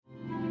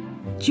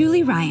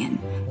Julie Ryan,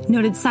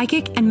 noted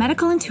psychic and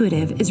medical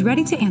intuitive, is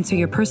ready to answer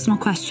your personal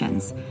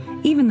questions,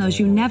 even those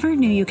you never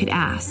knew you could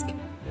ask.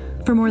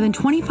 For more than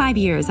 25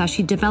 years, as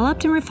she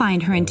developed and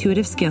refined her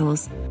intuitive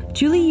skills,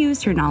 Julie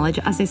used her knowledge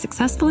as a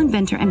successful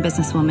inventor and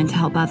businesswoman to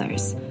help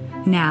others.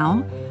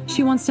 Now,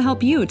 she wants to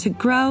help you to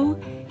grow,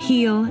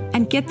 heal,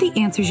 and get the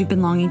answers you've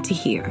been longing to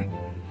hear.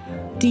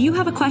 Do you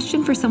have a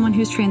question for someone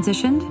who's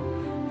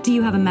transitioned? Do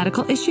you have a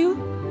medical issue?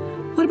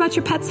 What about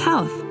your pet's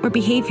health or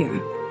behavior?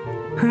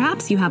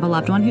 Perhaps you have a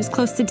loved one who's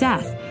close to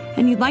death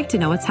and you'd like to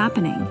know what's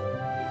happening.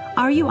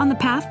 Are you on the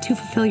path to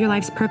fulfill your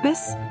life's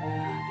purpose?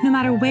 No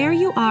matter where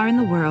you are in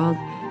the world,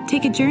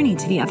 take a journey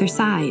to the other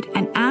side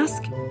and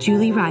ask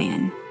Julie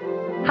Ryan.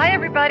 Hi,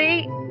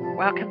 everybody.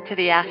 Welcome to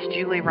the Ask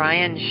Julie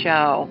Ryan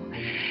Show.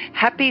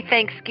 Happy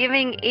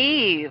Thanksgiving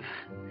Eve.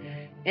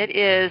 It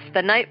is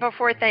the night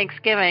before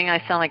Thanksgiving. I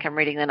sound like I'm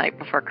reading the night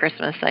before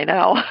Christmas, I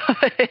know.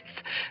 It's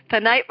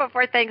the night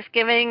before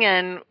Thanksgiving,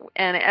 and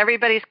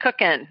everybody's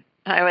cooking,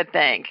 I would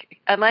think,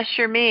 unless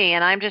you're me,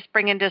 and I'm just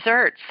bringing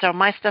desserts, so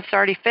my stuff's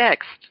already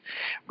fixed.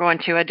 We're going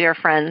to a dear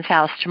friend's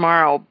house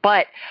tomorrow,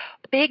 but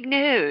big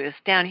news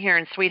down here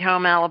in Sweet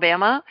Home,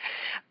 Alabama.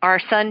 Our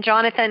son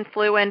Jonathan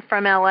flew in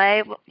from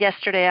L.A.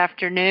 yesterday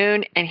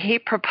afternoon, and he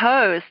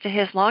proposed to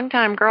his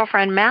longtime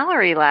girlfriend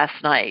Mallory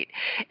last night,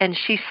 and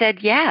she said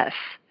yes.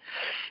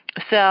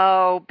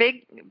 So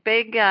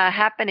big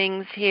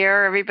happenings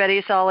here.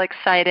 Everybody's all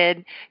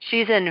excited.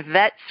 She's in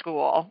vet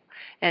school,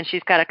 and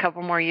she's got a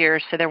couple more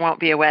years, so there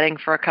won't be a wedding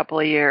for a couple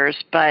of years.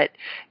 But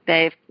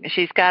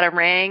she's got a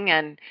ring,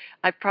 and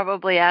I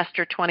probably asked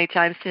her 20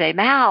 times today,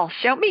 Mal,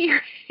 show me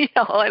your,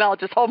 and I'll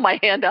just hold my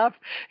hand up,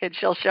 and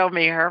she'll show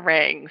me her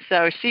ring.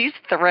 So she's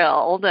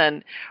thrilled,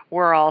 and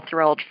we're all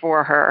thrilled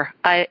for her.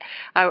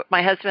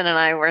 My husband and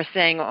I were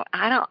saying,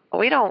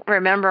 we don't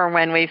remember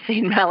when we've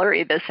seen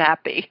Mallory this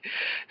happy.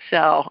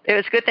 So it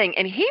was a good thing.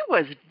 And he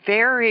was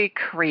very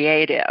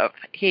creative.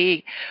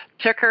 He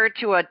took her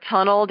to a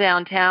tunnel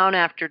downtown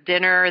after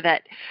dinner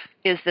that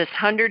is this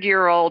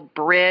 100-year-old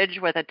bridge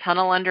with a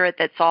tunnel under it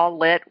that's all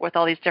lit with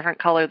all these different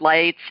colored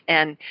lights.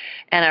 And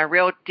a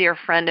real dear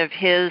friend of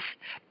his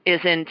is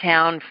in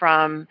town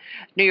from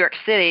New York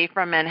City,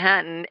 from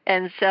Manhattan.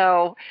 And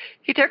so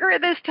he took her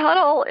in this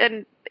tunnel,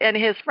 and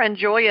his friend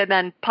Julia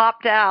then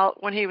popped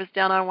out when he was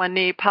down on one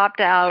knee, popped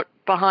out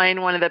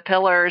behind one of the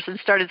pillars and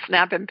started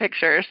snapping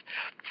pictures.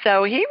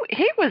 So he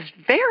was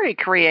very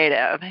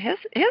creative. His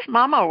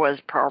mama was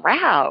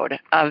proud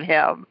of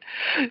him.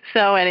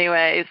 So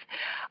anyways,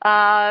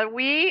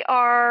 we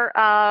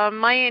are,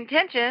 my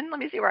intention, let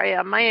me see where I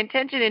am. My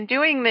intention in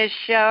doing this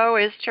show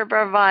is to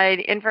provide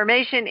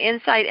information,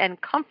 insight, and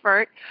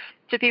comfort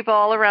to people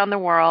all around the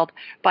world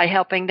by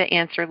helping to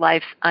answer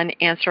life's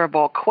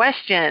unanswerable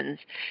questions.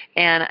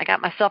 And I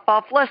got myself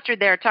all flustered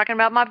there talking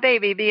about my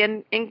baby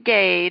being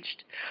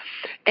engaged.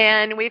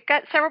 And we've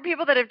got several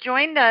people that have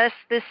joined us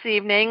this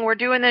evening. We're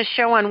doing this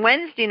show on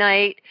Wednesday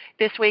night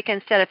this week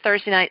instead of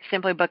Thursday night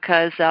simply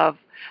because of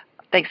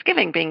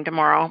Thanksgiving being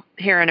tomorrow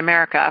here in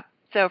America.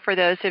 So for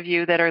those of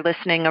you that are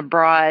listening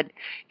abroad,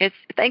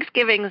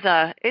 Thanksgiving's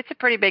it's a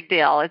pretty big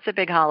deal. It's a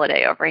big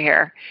holiday over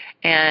here.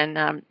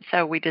 And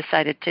so we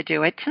decided to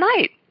do it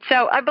tonight.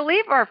 So I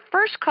believe our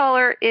first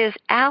caller is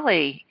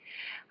Allie.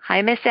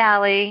 Hi, Miss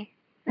Allie.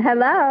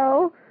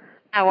 Hello.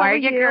 How are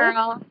you,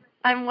 girl?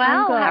 I'm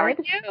well. How are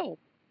you?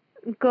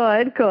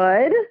 Good.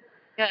 Good.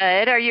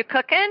 Are you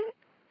cooking?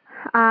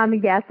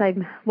 Yes, I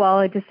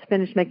just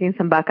finished making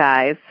some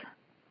Buckeyes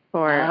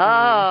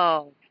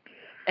for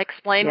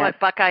Explain what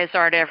Buckeyes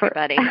are to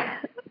everybody.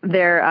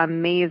 They're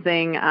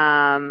amazing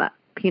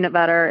peanut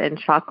butter and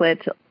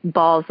chocolate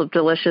balls of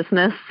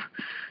deliciousness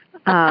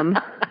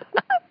for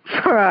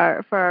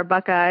our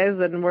Buckeyes,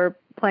 and we're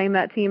playing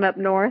that team up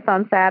north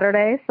on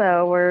Saturday,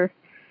 so we're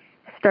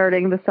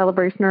starting the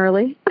celebration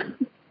early.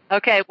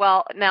 Okay,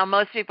 well, now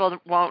most people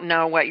won't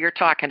know what you're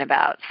talking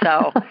about,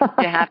 so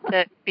you have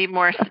to be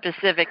more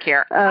specific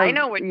here. I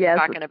know what you're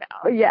talking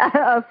about.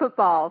 Yeah,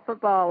 football,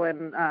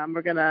 and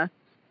we're gonna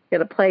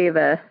play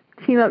the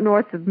team up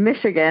north of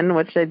Michigan,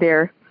 which I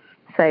dare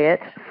say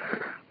it.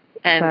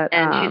 And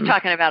she's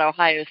talking about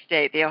Ohio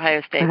State, the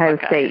Ohio State Ohio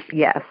Buckeyes. State,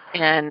 yes.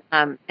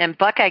 And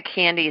Buckeye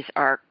candies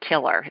are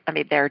killer. I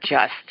mean, they're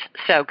just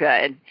so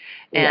good.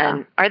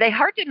 And are they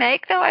hard to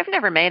make, though? I've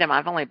never made them.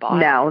 I've only bought them.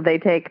 No, they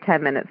take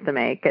 10 minutes to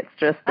make. It's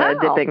just a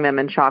dipping them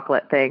in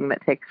chocolate thing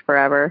that takes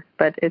forever.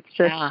 But it's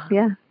just,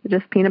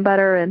 just peanut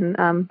butter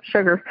and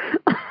sugar.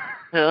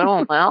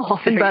 Oh,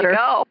 well, there butter. You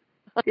go.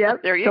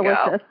 Yep, there you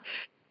delicious. go.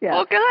 Yeah.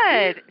 Well,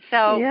 good.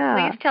 So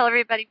please tell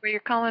everybody where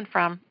you're calling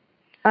from.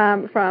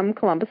 From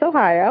Columbus,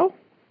 Ohio.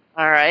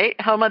 All right.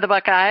 Home of the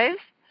Buckeyes?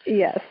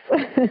 Yes.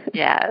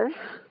 Yes.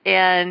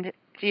 And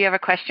do you have a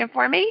question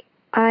for me?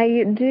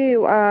 I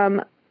do.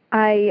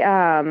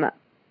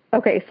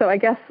 Okay, so I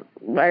guess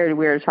we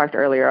already talked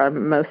earlier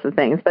on most of the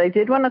things, but I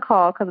did want to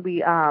call because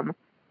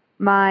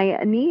my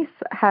niece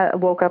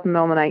woke up in the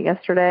middle of the night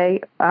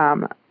yesterday,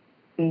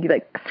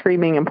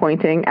 screaming and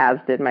pointing, as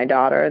did my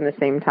daughter in the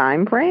same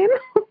time frame.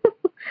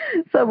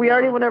 So we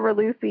already went over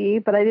Lucy,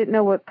 but I didn't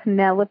know what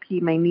Penelope,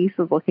 my niece,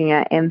 was looking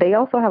at. And they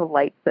also have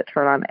lights that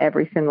turn on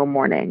every single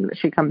morning that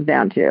she comes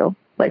down to.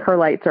 Like her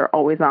lights are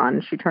always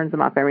on. She turns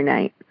them off every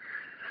night.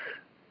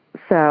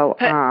 So,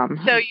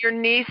 so your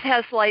niece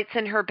has lights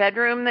in her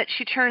bedroom that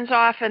she turns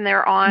off, and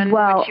they're on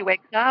when she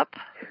wakes up.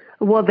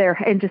 Well, they're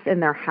just in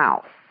their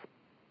house.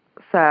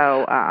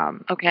 So,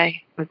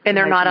 okay, and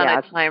they're not on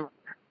a timer.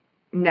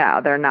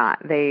 No, they're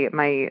not.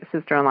 My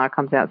sister-in-law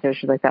comes downstairs.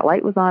 She's like, that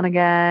light was on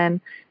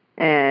again.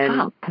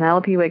 And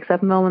Penelope wakes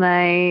up in the middle of the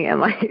night and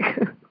like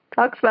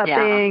talks about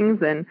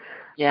things. And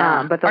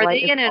but the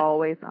light is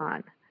always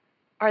on.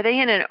 Are they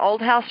in an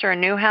old house or a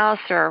new house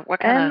or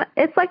what kind of?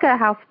 It's like a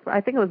house.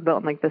 I think it was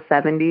built in like the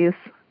 70s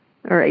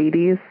or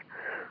 80s.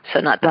 So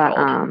not that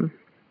old.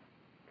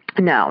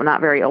 No,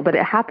 not very old, but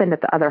it happened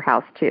at the other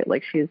house too.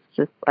 Like she's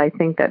just, I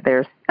think that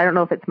I don't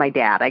know if it's my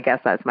dad. I guess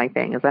that's my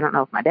thing is I don't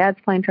know if my dad's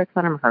playing tricks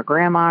on him or her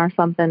grandma or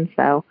something.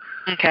 So,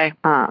 okay.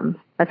 I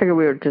figured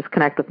we would just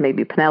connect with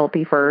maybe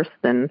Penelope first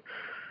and.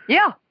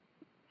 Yeah,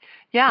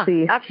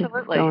 see absolutely.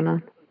 What's going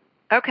on.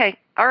 Okay.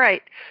 All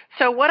right.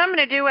 So what I'm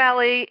going to do,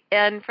 Allie,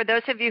 and for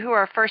those of you who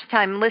are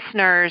first-time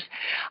listeners,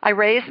 I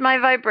raise my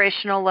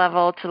vibrational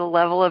level to the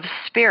level of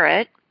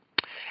spirit.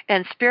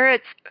 And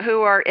spirits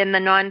who are in the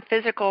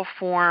non-physical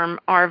form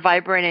are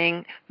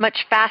vibrating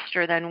much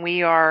faster than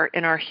we are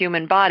in our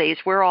human bodies.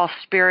 We're all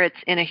spirits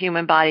in a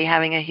human body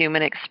having a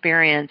human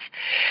experience.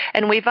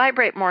 And we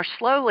vibrate more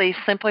slowly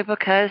simply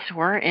because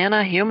we're in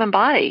a human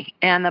body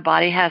and the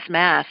body has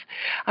mass.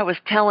 I was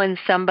telling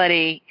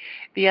somebody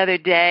the other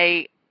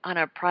day on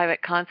a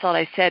private consult,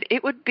 I said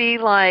it would be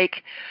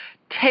like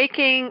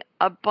taking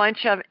a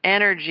bunch of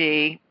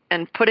energy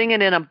and putting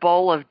it in a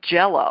bowl of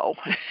Jell-O.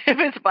 If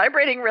it's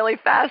vibrating really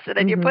fast and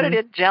then you put it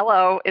in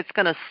Jell-O, it's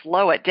going to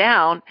slow it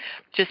down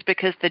just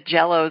because the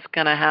Jell-O is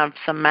going to have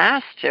some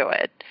mass to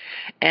it.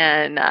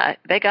 And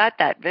they got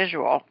that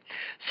visual.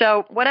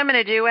 So what I'm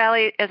going to do,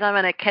 Allie, is I'm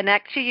going to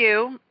connect to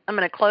you. I'm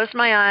going to close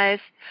my eyes.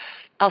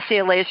 I'll see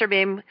a laser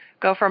beam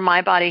go from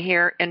my body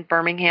here in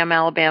Birmingham,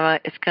 Alabama.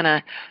 It's going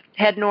to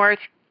head north,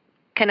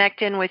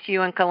 connect in with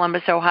you in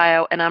Columbus,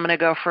 Ohio, and I'm going to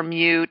go from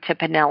you to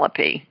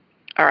Penelope.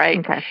 All right.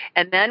 Okay.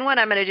 And then what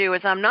I'm going to do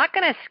is I'm not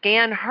going to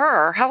scan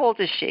her. How old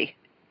is she?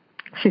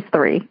 She's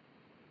 3.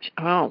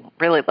 Oh,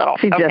 really little.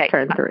 She just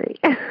turned 3.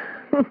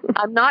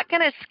 I'm not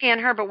going to scan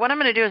her, but what I'm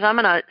going to do is I'm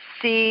going to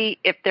see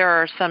if there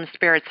are some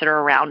spirits that are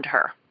around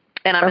her.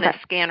 And I'm going to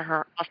scan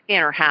her. I'll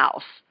scan her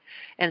house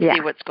and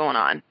see what's going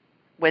on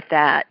with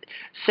that.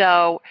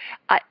 So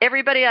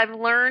everybody, I've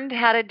learned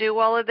how to do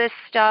all of this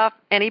stuff.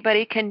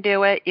 Anybody can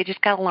do it. You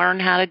just got to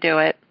learn how to do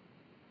it.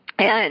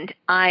 And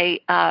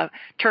I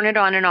turn it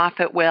on and off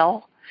at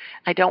will.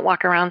 I don't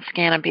walk around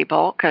scanning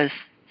people because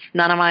it's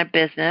none of my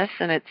business,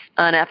 and it's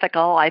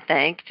unethical, I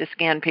think, to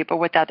scan people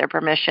without their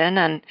permission.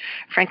 And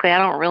frankly, I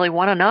don't really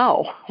want to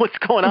know what's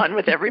going on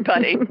with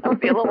everybody. That would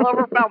be a little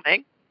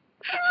overwhelming.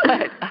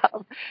 But,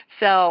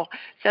 so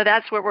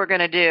that's what we're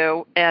going to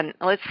do. And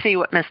let's see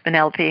what Miss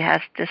Penelope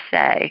has to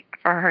say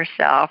for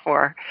herself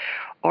or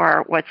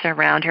what's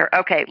around her.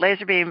 Okay,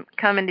 laser beam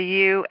coming to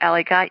you.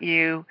 Allie got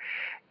you.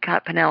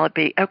 Got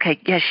Penelope. Okay,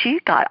 yeah, she's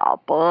got a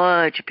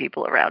bunch of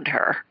people around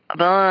her. A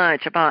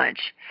bunch.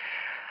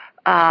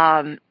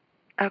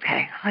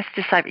 Okay, let's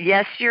decide.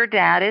 Yes, your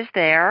dad is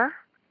there.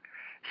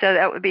 So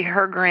that would be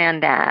her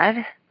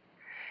granddad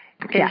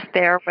is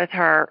there with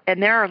her.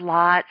 And there are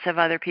lots of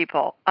other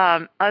people.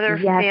 Other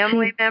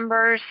family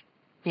members.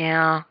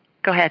 Yeah,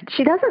 go ahead.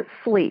 She doesn't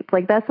sleep.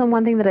 Like, that's the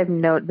one thing that I've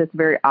noted that's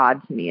very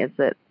odd to me is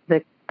that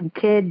the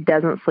kid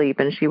doesn't sleep,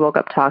 and she woke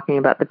up talking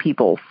about the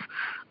peoples.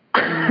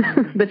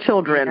 The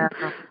children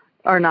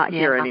are not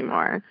here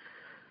anymore.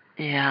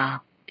 Yeah,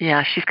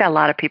 she's got a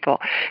lot of people.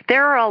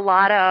 There are a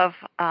lot of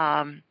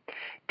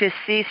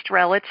deceased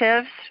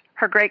relatives.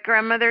 Her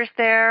great-grandmother's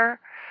there.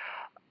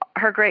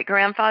 Her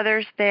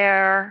great-grandfather's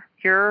there.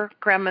 Your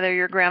grandmother,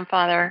 your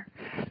grandfather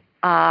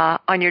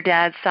on your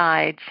dad's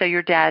side. So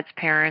your dad's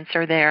parents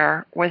are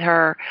there with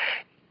her.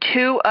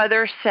 2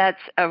 other sets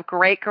of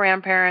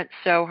great-grandparents.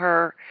 So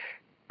her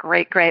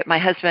great, my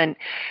husband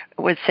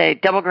would say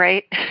double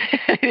great.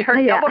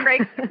 Her double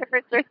great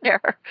parents are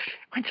there.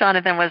 When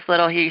Jonathan was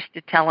little, he used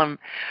to tell him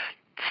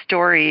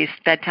stories,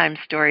 bedtime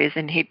stories,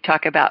 and he'd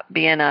talk about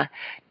being a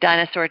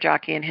dinosaur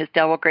jockey, and his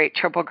double great,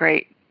 triple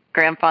great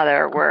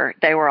grandfather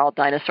they were all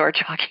dinosaur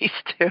jockeys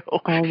too. Oh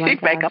my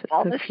He'd make up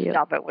all this cute.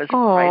 stuff. It was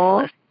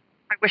priceless.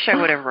 I wish I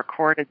would have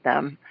recorded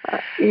them.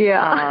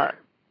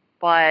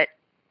 But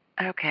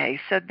okay,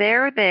 so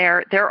they're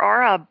there. There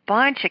are a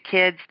bunch of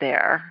kids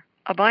there.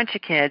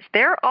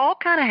 They're all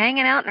kind of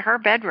hanging out in her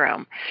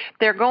bedroom.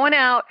 They're going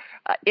out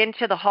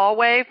into the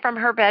hallway from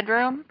her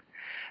bedroom,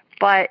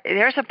 but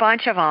there's a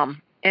bunch of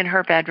them in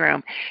her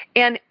bedroom.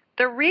 And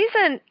the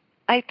reason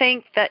I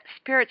think that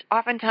spirits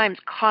oftentimes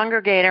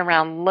congregate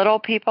around little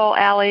people,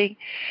 Allie,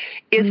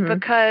 is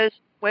because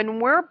when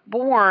we're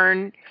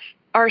born,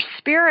 our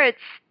spirits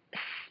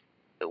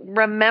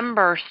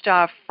remember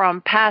stuff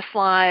from past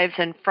lives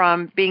and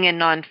from being in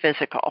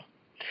non-physical.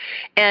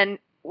 And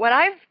what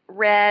I've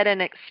read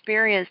and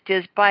experienced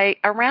is by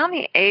around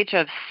the age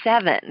of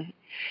 7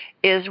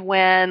 is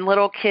when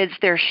little kids,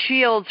 their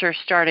shields are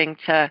starting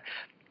to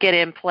get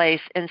in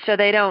place, and so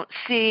they don't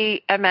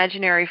see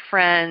imaginary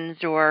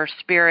friends or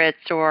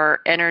spirits or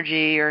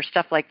energy or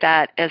stuff like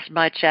that as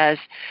much as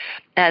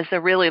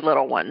the really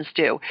little ones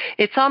do.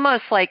 It's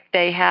almost like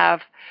they have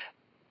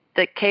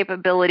the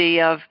capability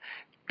of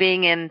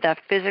being in the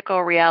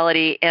physical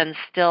reality and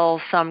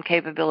still some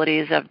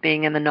capabilities of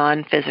being in the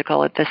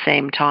non-physical at the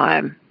same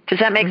time. Does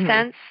that make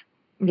sense?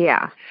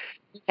 Yeah.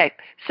 Okay.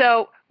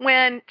 So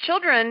when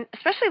children,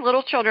 especially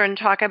little children,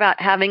 talk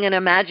about having an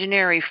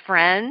imaginary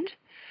friend,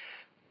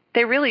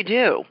 they really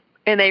do,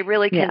 and they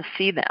really can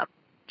see them.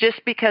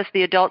 Just because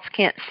the adults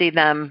can't see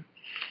them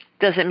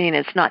doesn't mean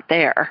it's not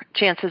there.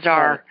 Chances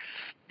are,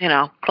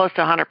 close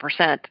to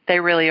 100%, they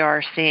really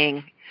are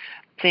seeing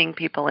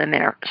people in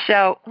there.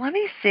 So let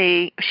me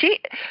see.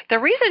 The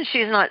reason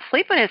she's not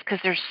sleeping is because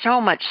there's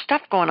so much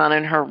stuff going on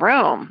in her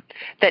room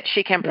that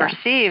she can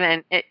perceive,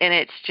 and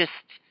it's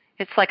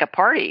like a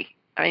party.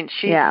 I mean,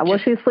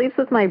 she sleeps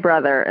with my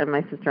brother and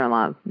my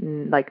sister-in-law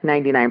like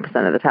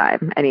 99% of the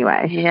time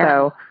anyway. Yeah.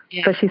 So,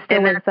 but she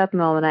still wakes up in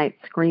the middle of the night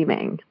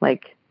screaming.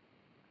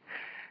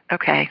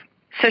 Okay.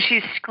 So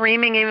she's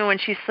screaming even when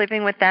she's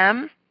sleeping with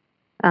them?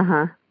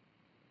 Uh-huh.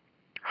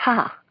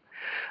 Huh.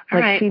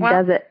 She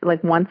does it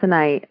once a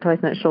night, twice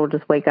a night. She'll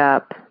just wake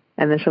up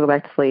and then she'll go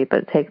back to sleep.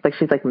 But it takes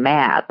she's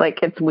mad.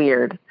 It's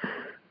weird.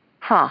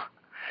 Huh.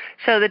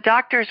 So the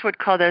doctors would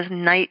call those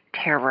night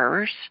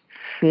terrors.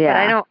 Yeah. But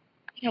I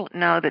don't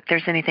know that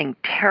there's anything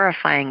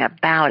terrifying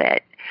about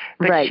it.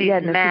 But she's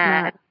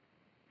mad.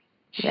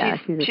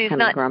 She's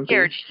not grumpy.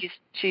 Scared.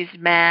 She's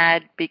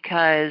mad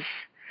because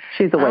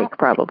she's awake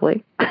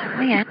probably. Let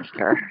me ask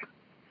her.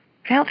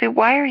 Penelope,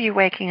 why are you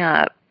waking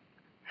up?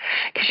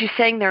 Because she's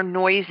saying they're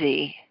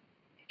noisy.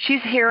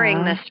 She's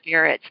hearing the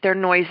spirits. They're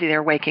noisy.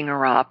 They're waking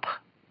her up.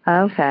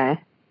 Okay.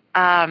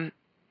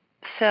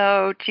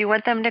 So do you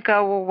want them to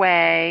go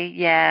away?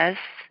 Yes.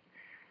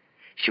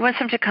 She wants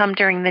them to come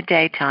during the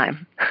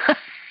daytime.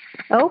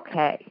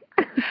 Okay.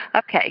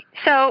 Okay.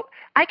 So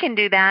I can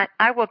do that.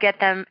 I will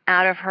get them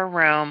out of her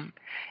room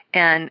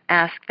and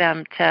ask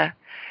them to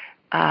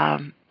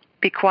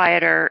be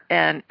quieter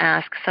and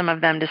ask some of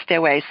them to stay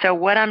away. So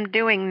what I'm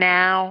doing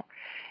now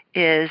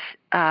is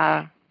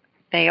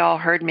they all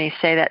heard me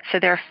say that. So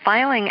they're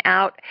filing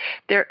out.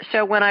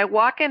 So when I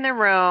walk in the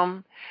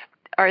room,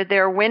 are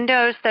there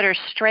windows that are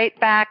straight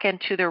back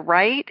and to the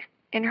right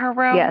in her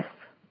room? Yes.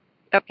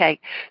 Okay.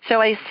 So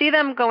I see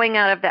them going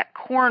out of that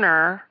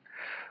corner.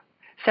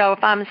 So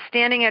if I'm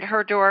standing at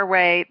her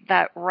doorway,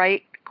 that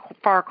right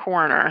far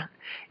corner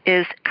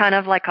is kind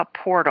of like a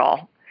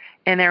portal,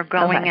 and they're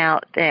going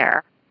out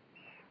there.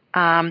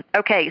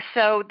 Okay,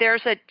 so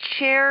there's a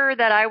chair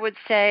that I would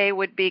say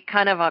would be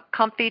kind of a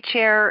comfy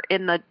chair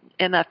in the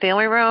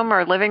family room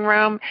or living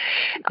room.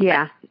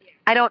 Yeah.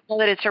 I don't know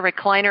that it's a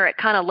recliner. It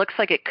kind of looks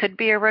like it could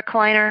be a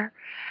recliner.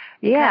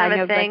 Yeah, I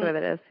know exactly what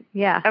it is.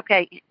 Yeah.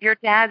 Okay, your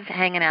dad's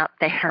hanging out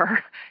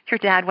there. Your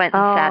dad went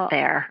and sat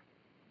there.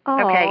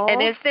 Okay,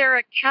 and is there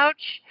a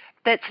couch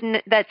that's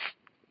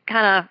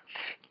kind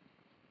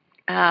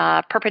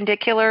of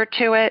perpendicular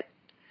to it?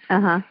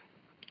 Uh-huh.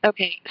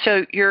 Okay,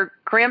 so your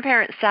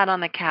grandparents sat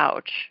on the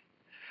couch.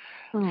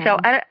 So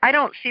I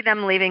don't see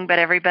them leaving, but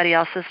everybody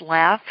else has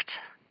left.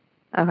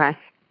 Okay.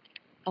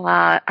 All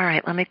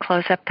right, let me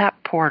close up that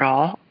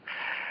portal.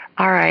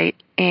 All right,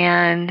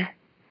 and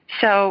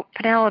so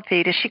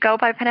Penelope, does she go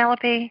by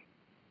Penelope?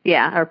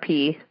 Yeah, or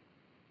P.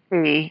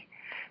 P.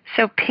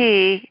 So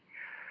P,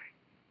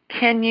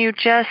 can you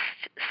just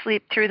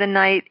sleep through the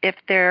night if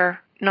they're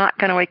not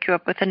going to wake you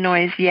up with a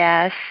noise?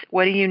 Yes.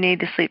 What do you need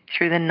to sleep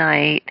through the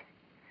night?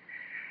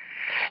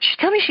 She's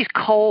telling me she's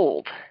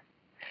cold.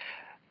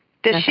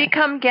 Does she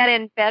come get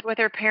in bed with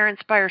her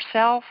parents by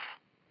herself?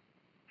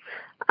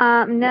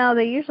 No,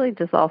 they usually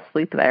just all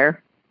sleep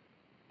there.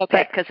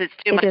 Okay, because it's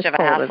too much of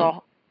a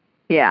hassle.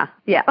 Yeah.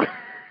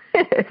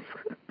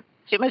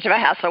 Too much of a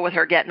hassle with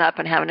her getting up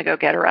and having to go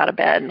get her out of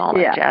bed and all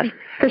that jazz.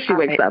 Because she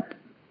wakes up.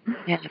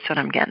 Yeah, that's what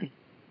I'm getting.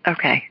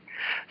 Okay.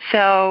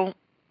 So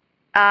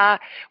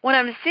when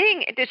I'm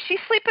seeing, does she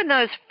sleep in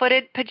those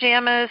footed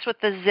pajamas with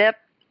the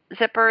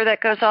zipper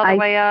that goes all the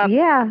way up?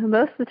 Yeah,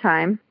 most of the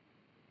time.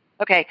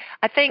 Okay.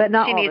 I think but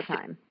not all the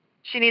time.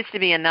 She needs to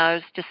be in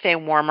those to stay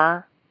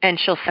warmer, and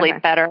she'll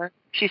sleep better.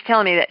 She's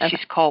telling me that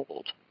she's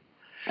cold.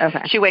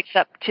 Okay. She wakes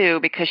up, too,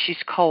 because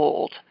she's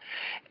cold.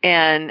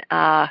 And,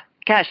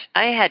 gosh,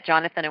 I had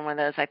Jonathan in one of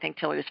those, I think,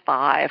 till he was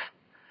 5.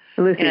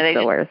 Lucy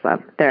still wears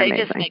them. They're amazing.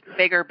 They just make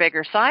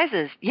bigger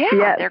sizes.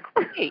 Yeah, they're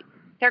great.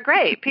 They're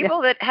great.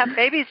 People that have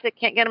babies that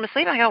can't get them to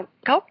sleep, I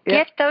go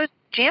get those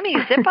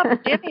jammies, zip up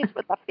jammies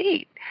with the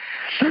feet.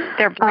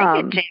 They're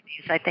blanket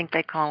jammies, I think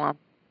they call them.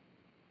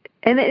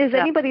 And is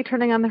anybody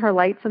turning on her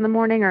lights in the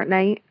morning or at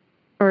night?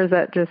 Or is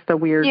that just a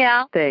weird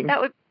thing?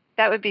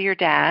 That would be your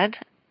dad.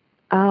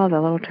 Oh,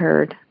 the little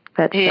turd.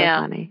 That's so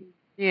funny.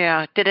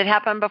 Yeah. Did it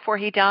happen before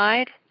he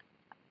died?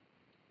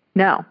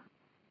 No.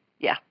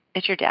 Yeah.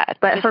 It's your dad.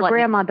 But Just her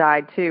grandma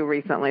died too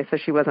recently, so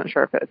she wasn't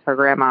sure if it was her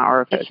grandma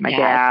or if it was my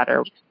dad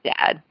or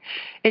dad.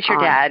 It's your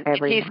dad.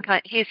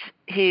 Everyone.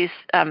 He's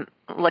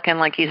looking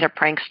like he's a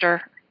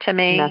prankster to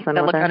me. Messing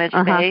The with look her. on his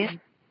face.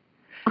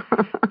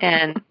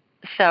 And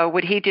so,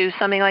 would he do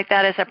something like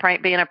that as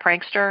being a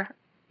prankster?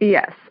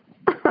 Yes.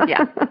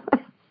 Yeah,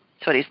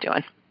 that's what he's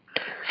doing.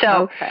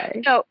 So,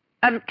 okay.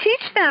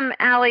 Teach them,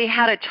 Allie,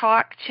 how to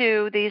talk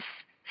to these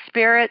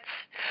spirits,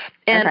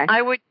 and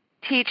I would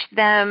teach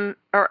them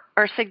or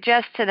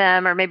suggest to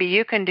them, or maybe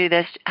you can do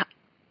this,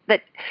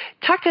 that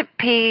talk to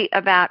P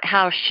about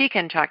how she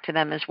can talk to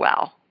them as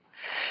well.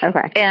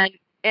 Okay.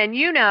 And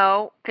you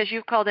know, because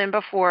you've called in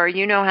before,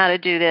 you know how to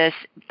do this,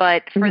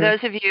 but for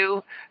those of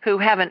you who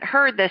haven't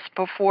heard this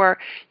before,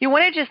 you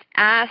want to just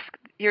ask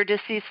your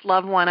deceased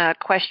loved one a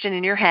question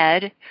in your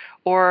head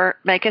or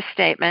make a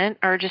statement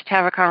or just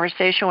have a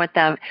conversation with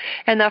them.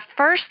 And the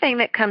first thing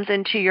that comes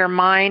into your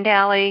mind,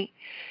 Allie,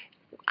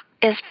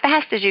 as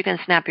fast as you can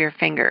snap your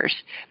fingers,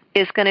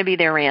 is going to be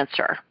their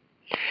answer.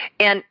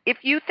 And if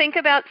you think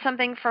about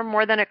something for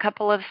more than a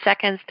couple of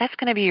seconds, that's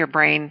going to be your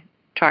brain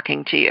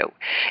talking to you.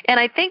 And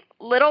I think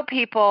little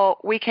people,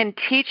 we can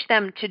teach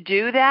them to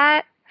do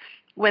that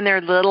when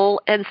they're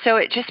little, and so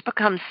it just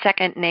becomes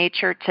second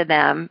nature to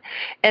them.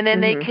 And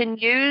then they can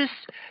use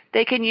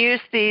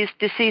these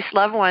deceased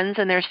loved ones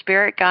and their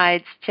spirit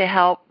guides to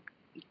help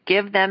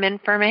give them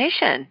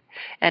information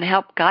and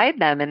help guide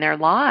them in their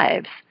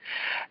lives.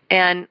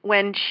 And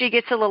when she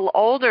gets a little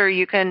older,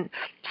 you can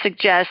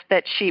suggest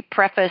that she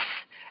preface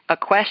a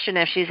question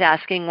if she's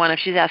asking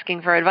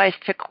for advice,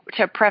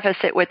 to preface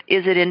it with,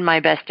 is it in my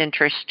best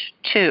interest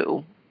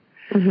too?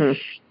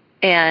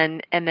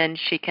 And then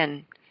she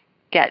can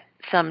get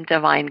some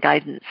divine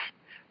guidance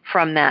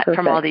from that,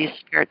 from all these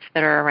spirits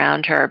that are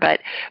around her. But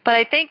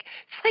I think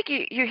it's like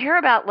you hear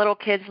about little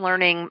kids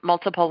learning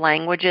multiple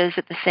languages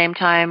at the same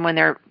time when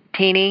they're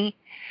teeny.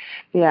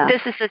 Yeah.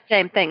 This is the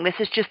same thing. This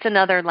is just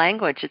another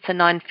language. It's a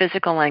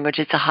non-physical language.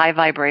 It's a high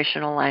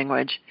vibrational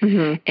language.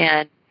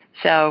 And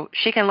so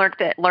she can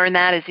learn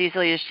that as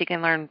easily as she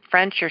can learn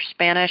French or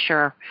Spanish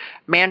or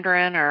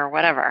Mandarin or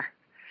whatever.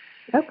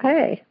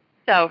 Okay.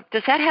 So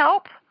does that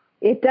help?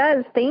 It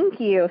does. Thank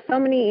you. So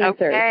many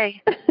answers.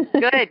 Okay.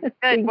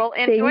 Good. Well,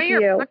 enjoy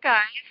your book,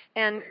 guys,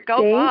 and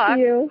go Buck.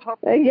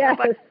 Thank you. Yes.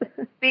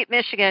 Beat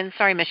Michigan.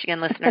 Sorry,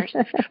 Michigan listeners.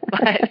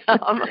 But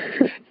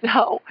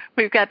so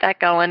we've got that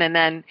going, and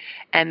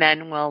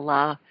then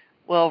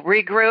we'll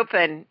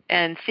regroup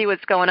and see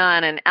what's going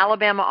on. And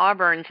Alabama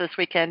Auburn's this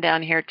weekend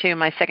down here too.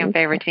 My second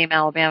favorite team,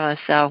 Alabama.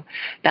 So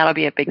that'll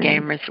be a big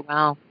game as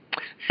well.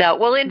 So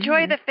we'll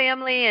enjoy the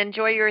family,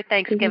 enjoy your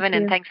Thanksgiving,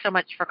 and thanks so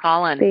much for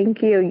calling.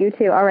 Thank you. You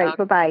too. All right.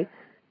 Bye-bye.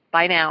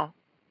 Bye now.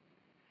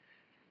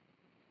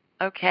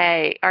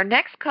 Okay. Our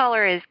next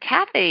caller is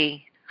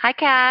Kathy. Hi,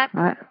 Kat.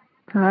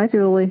 Hi,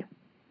 Julie.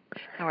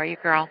 How are you,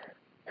 girl?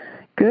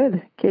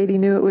 Good. Katie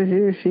knew it was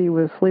you. She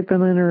was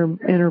sleeping in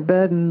her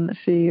bed, and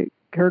she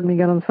heard me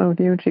get on the phone with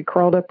you, and she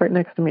crawled up right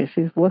next to me.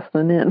 She's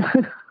listening in.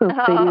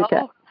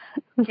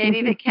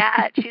 Katie the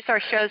cat. She's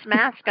our show's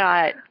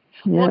mascot.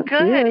 Yep, well,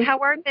 good. How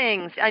are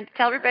things?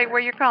 Tell everybody where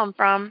you're calling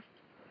from.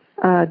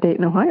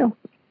 Dayton, Ohio.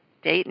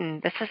 Dayton.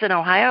 This is an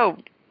Ohio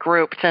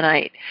group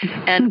tonight.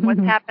 And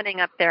what's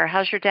happening up there?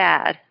 How's your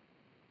dad?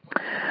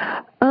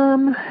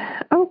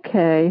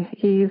 Okay.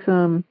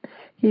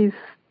 He's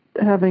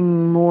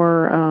having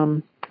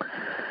more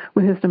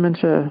with his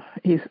dementia.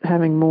 He's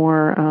having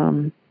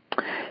more.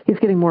 He's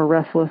getting more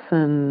restless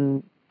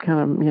and kind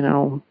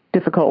of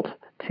difficult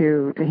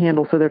to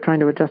handle, so they're trying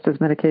to adjust his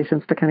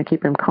medications to kind of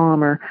keep him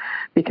calmer,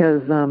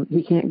 because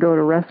he can't go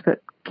to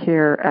respite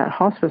care at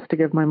hospice to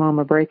give my mom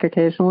a break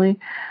occasionally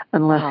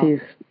unless he's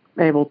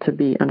able to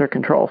be under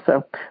control.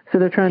 So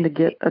they're trying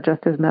to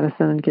adjust his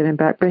medicine and get him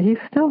back, but he's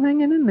still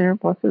hanging in there,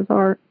 bless his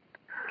heart.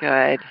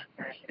 Good.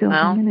 Still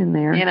hanging in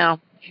there.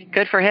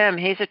 Good for him.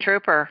 He's a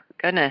trooper.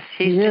 Goodness,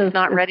 he's just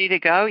not ready to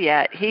go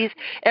yet.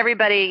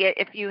 Everybody,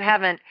 if you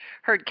haven't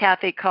heard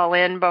Kathy call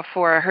in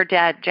before, her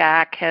dad,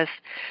 Jack, has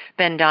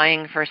been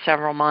dying for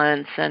several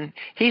months, and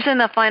he's in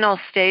the final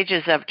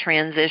stages of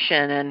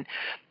transition, and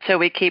so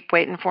we keep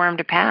waiting for him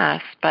to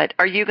pass. But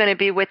are you going to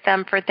be with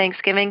them for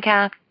Thanksgiving,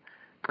 Kath?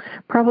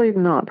 Probably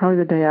not. Probably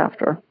the day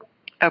after.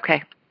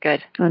 Okay,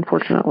 good.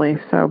 Unfortunately.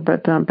 So,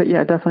 but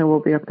yeah, definitely we'll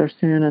be up there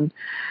soon, and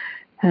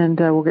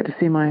we'll get to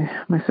see my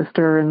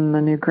sister and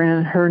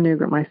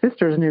my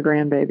sister's new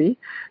grandbaby,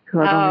 who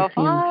I've only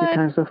seen a few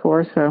times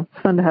before. So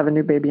it's fun to have a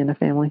new baby in the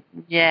family.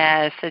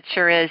 Yes, it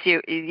sure is.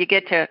 You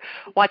get to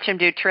watch him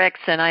do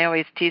tricks, and I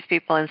always tease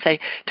people and say,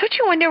 "Don't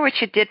you wonder what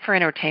you did for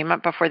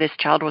entertainment before this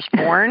child was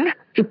born?"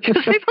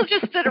 Because people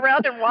just sit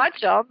around and watch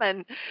them,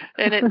 and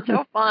it's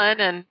so fun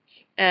and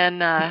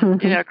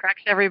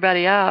cracks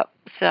everybody up.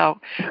 So,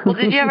 well,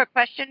 did you have a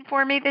question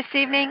for me this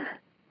evening?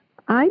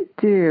 I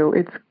do.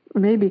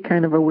 maybe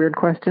kind of a weird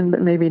question,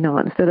 but maybe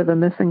not. Instead of a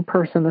missing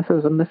person, this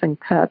is a missing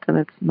pet, and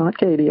it's not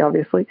Katie,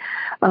 obviously.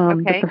 But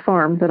the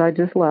farm that I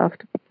just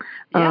left,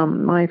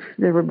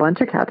 there were a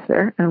bunch of cats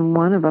there, and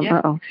one of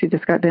them, she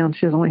just got down.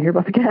 She doesn't want to hear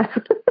about the cats.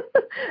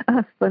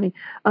 That's funny.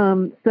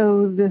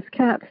 So this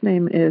cat's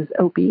name is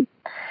Opie,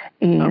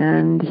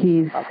 and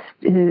he's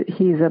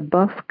a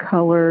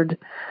buff-colored.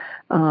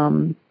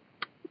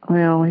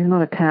 Well, he's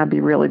not a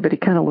tabby really, but he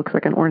kind of looks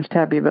like an orange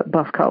tabby, but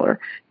buff color,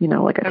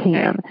 like a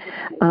tan.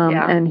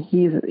 And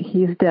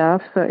he's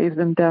deaf, so he's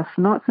been deaf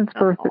not since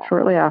birth, but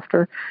shortly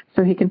after.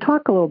 So he can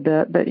talk a little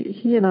bit, but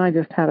he and I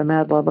just had a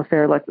mad love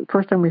affair. Like the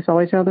first time we saw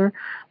each other,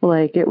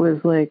 like it was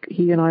like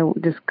he and I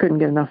just couldn't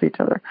get enough of each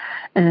other.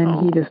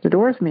 And he just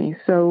adores me.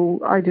 So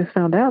I just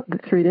found out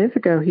that 3 days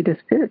ago he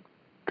disappeared.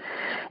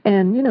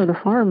 And, the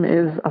farm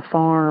is a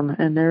farm,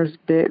 and there's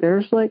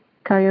like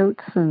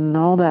coyotes and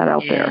all that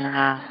out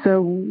there.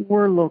 So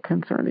we're a little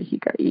concerned that he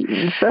got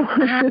eaten. So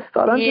I just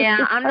thought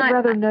I'd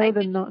rather know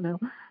than not know.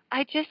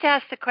 I just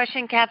asked the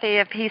question, Kathy,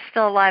 if he's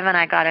still alive, and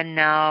I got to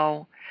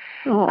know.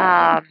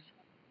 I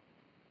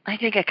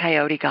think a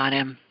coyote got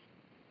him.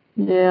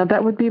 Yeah,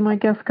 that would be my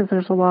guess because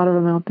there's a lot of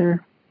them out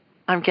there.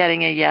 I'm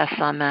getting a yes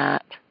on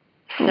that.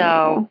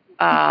 So,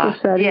 so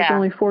sad. He's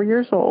only 4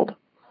 years old.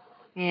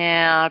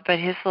 Yeah, but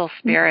his little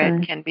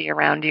spirit can be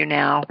around you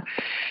now,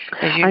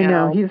 as you know. I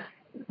know.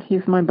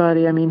 He's my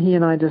buddy. I mean, he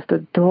and I just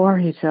adore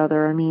each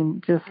other. I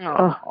mean, just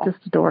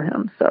adore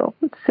him. So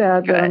it's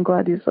sad, but I'm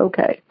glad he's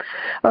okay.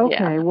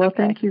 Okay,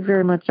 thank you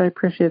very much. I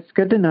appreciate it. It's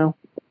good to know.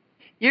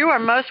 You are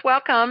most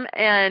welcome,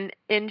 and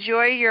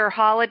enjoy your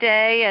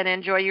holiday and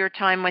enjoy your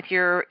time with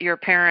your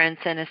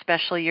parents and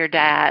especially your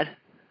dad.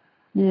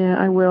 Yeah,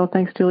 I will.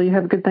 Thanks, Julie. You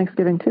have a good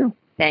Thanksgiving, too.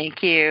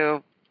 Thank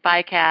you.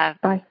 Bye,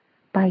 Kath. Bye.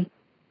 Bye.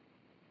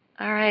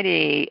 All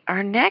righty.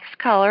 Our next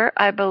caller,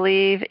 I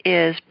believe,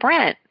 is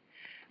Brent.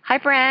 Hi,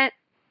 Brent.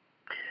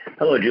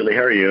 Hello, Julie.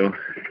 How are you?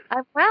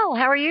 I'm well.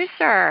 How are you,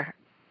 sir?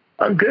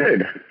 I'm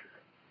good.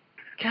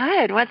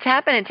 Good. What's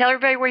happening? Tell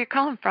everybody where you're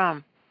calling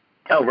from.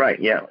 Oh, right.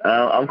 Yeah.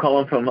 I'm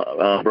calling from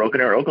Broken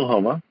Arrow,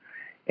 Oklahoma.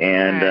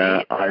 And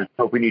I was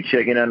hoping you'd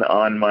check in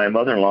on my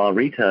mother-in-law,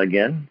 Rita,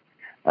 again.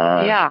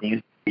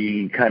 Seems to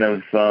be kind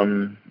of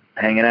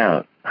hanging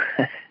out.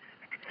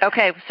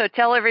 Okay, so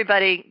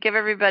give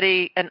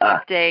everybody an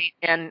update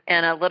and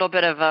a little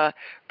bit of a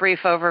brief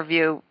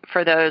overview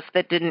for those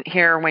that didn't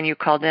hear when you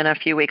called in a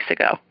few weeks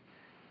ago.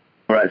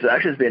 Right, so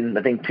actually it's been,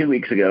 I think, 2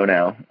 weeks ago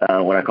now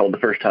when I called the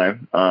first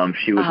time.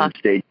 She was in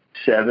stage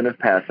 7 of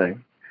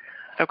passing.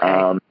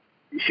 Okay.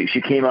 She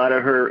came out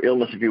of her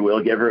illness, if you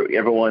will, give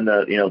everyone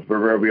the,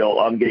 proverbial,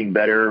 I'm getting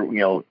better,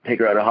 take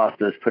her out of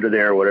hospice, put her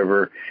there,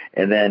 whatever,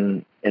 and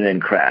then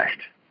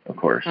crashed, of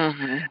course.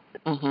 Mm-hmm.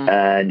 Mm-hmm.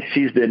 And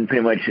she's been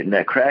pretty much in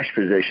that crash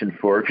position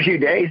for a few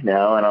days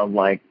now, and I'm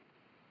like,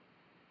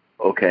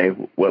 okay,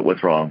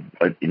 what's wrong?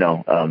 But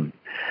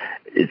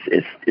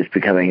it's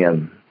becoming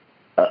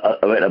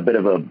a bit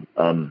of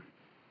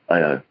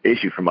a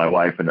issue for my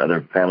wife and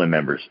other family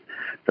members.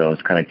 So I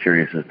was kind of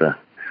curious as to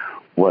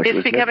what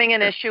it's becoming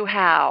an issue.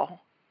 How?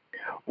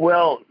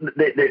 Well,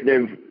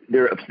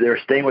 they're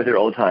staying with her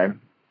all the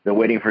time. They're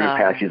waiting for her to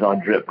pass. She's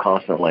on drip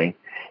constantly.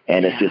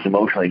 And it's just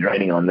emotionally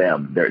draining on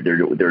them.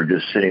 They're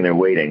just sitting there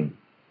waiting,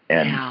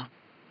 and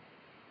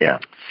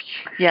yeah,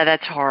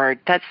 that's hard.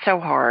 That's so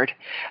hard.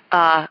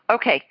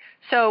 Okay,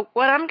 so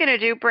what I'm going to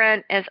do,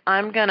 Brent, is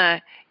I'm going to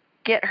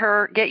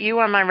get you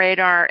on my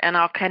radar, and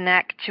I'll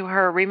connect to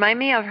her. Remind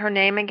me of her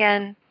name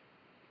again.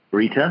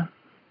 Rita.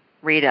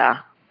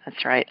 Rita.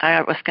 That's right.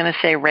 I was going to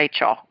say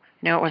Rachel.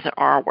 No, it was an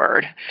R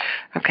word.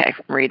 Okay,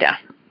 Rita.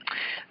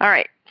 All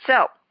right.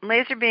 So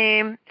laser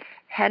beam.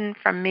 Heading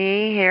from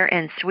me here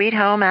in Sweet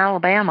Home,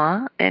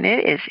 Alabama, and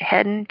it is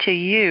heading to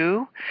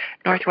you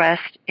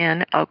northwest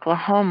in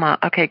Oklahoma.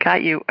 Okay,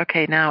 got you.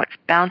 Okay, now it's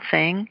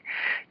bouncing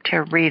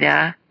to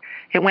Rita.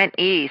 It went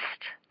east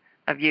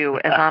of you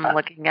as I'm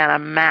looking at a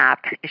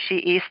map. Is she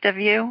east of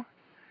you?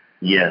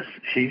 Yes,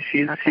 she's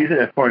in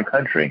a foreign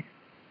country.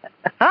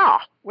 Oh,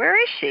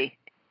 where is she?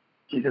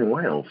 She's in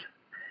Wales.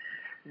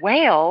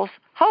 Wales?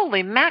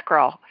 Holy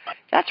mackerel.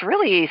 That's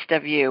really east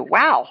of you.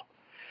 Wow.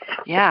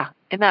 Yeah,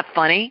 isn't that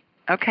funny?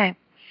 Okay.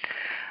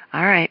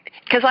 All right.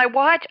 Because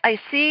I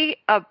see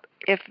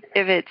if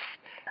it's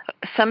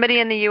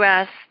somebody in the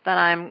U.S. that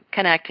I'm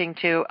connecting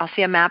to, I'll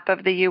see a map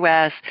of the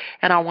U.S.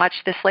 and I'll watch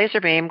this laser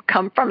beam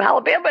come from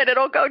Alabama, and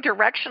it'll go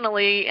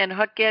directionally and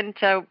hook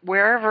into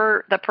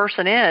wherever the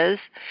person is,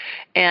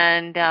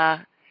 and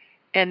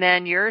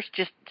then yours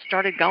just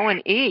started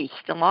going east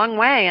a long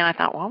way, and I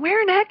thought, well,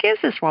 where in the heck is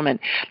this woman?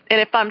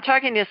 And if I'm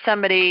talking to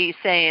somebody,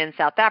 say, in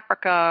South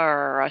Africa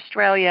or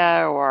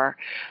Australia or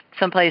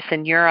someplace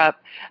in Europe,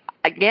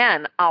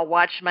 again, I'll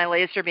watch my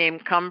laser beam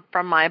come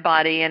from my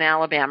body in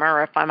Alabama,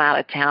 or if I'm out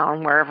of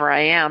town, wherever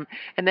I am,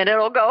 and then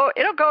it'll go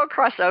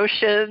across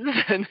oceans,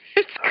 and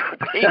it's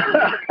crazy.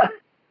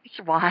 It's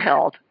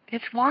wild.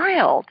 It's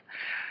wild.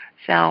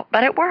 So,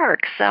 but it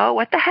works. So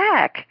what the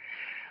heck?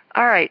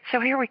 All right, so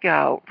here we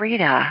go.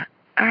 Rita.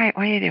 All right,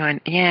 what are you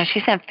doing? Yeah,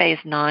 she's in phase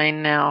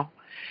 9 now,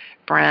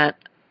 Brent.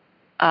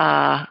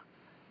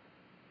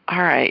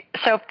 All right.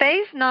 So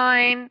phase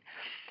 9,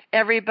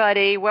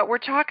 everybody, what we're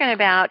talking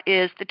about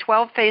is the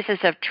 12 phases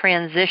of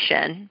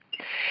transition.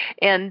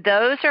 And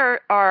those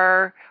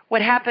are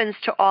what happens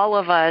to all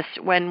of us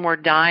when we're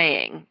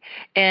dying.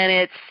 And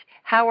it's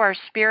how our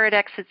spirit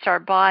exits our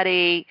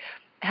body,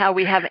 how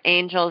we have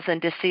angels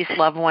and deceased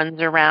loved ones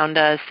around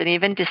us, and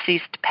even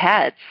deceased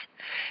pets,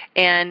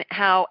 and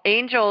how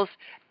angels,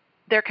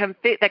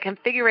 the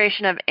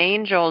configuration of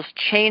angels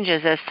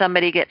changes as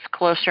somebody gets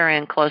closer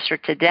and closer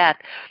to death.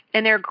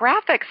 And there are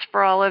graphics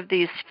for all of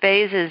these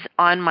phases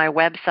on my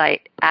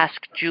website,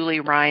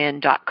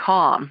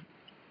 AskJulieRyan.com.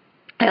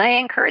 And I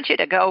encourage you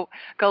to go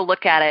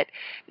look at it.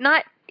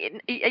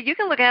 You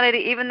can look at it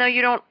even though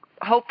you don't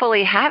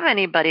hopefully have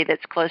anybody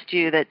that's close to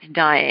you that's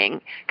dying,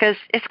 because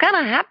it's going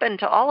to happen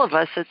to all of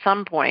us at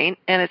some point,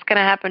 and it's going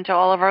to happen to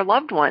all of our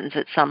loved ones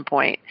at some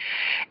point.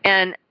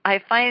 And I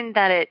find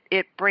that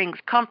it brings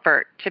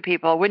comfort to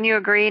people. Wouldn't you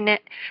agree,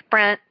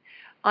 Brent,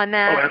 on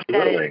that? Oh,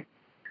 absolutely.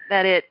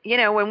 That it,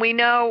 when we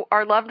know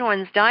our loved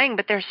one's dying,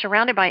 but they're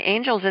surrounded by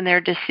angels and their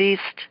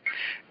deceased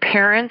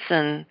parents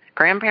and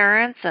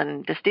grandparents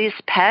and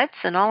deceased pets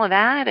and all of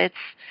that, it's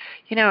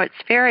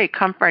very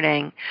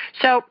comforting.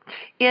 So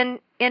in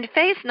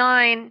phase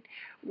 9,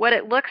 what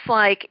it looks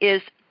like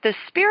is the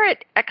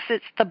spirit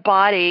exits the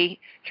body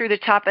through the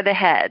top of the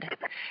head,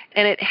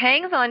 and it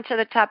hangs onto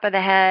the top of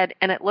the head,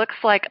 and it looks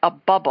like a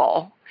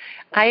bubble.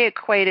 I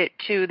equate it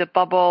to the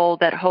bubble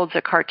that holds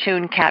a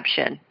cartoon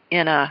caption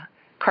in a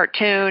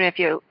cartoon. If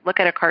you look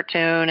at a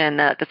cartoon, and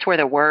that's where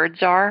the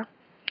words are.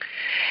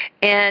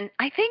 And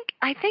I think,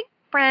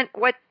 Brent,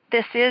 what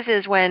this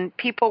is when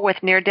people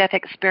with near-death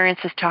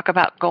experiences talk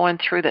about going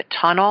through the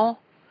tunnel.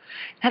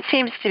 That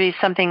seems to be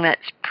something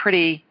that's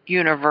pretty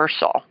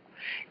universal.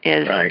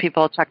 Is right.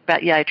 People talk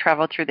about, I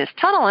traveled through this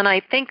tunnel, and I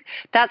think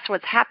that's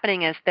what's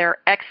happening is they're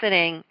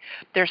exiting,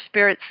 their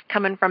spirit's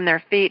coming from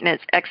their feet, and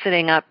it's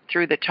exiting up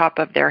through the top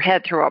of their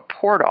head through a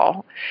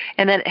portal,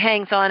 and then it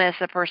hangs on as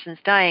the person's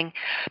dying.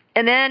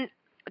 And then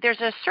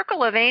there's a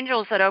circle of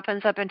angels that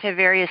opens up into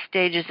various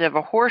stages of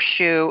a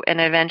horseshoe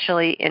and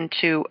eventually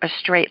into a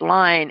straight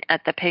line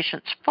at the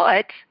patient's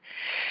foot.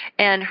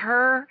 And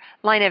her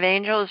line of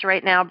angels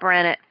right now,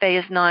 Brent, at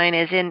phase 9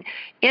 is in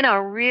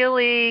a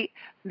really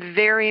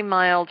very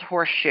mild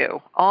horseshoe,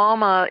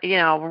 almost,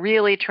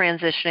 really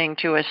transitioning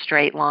to a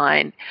straight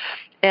line.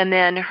 And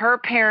then her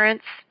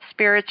parents'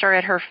 spirits are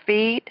at her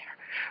feet.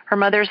 Her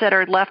mother's at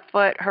her left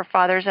foot. Her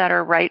father's at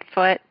her right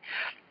foot.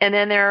 And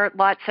then there are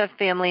lots of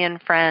family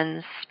and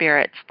friends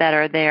spirits that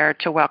are there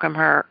to welcome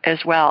her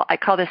as well. I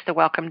call this the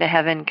Welcome to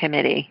Heaven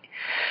Committee.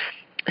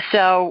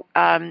 So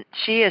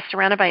she is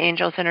surrounded by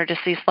angels and her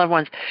deceased loved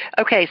ones.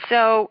 Okay,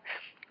 so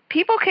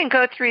people can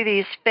go through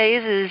these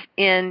phases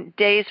in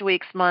days,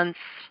 weeks, months.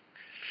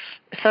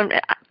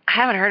 I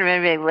haven't heard of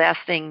anybody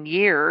lasting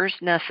years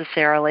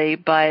necessarily,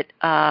 but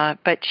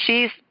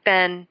she's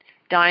been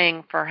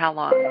dying for how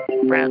long,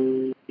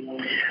 Brent?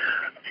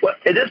 Well,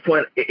 at this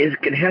point, it's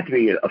going to have to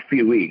be a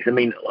few weeks. I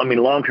mean,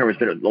 long term, it's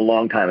been a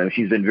long time. I mean,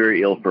 she's been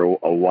very ill for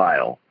a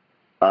while.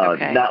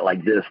 Okay. Not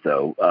like this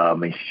though.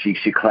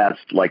 She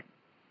collapsed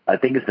I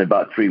think it's been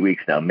about 3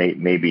 weeks now,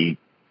 maybe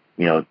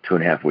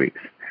 2.5 weeks.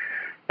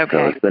 Okay.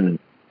 So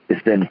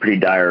it's been pretty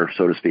dire,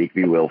 so to speak, if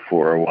you will,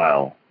 for a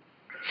while.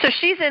 So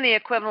she's in the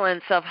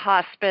equivalence of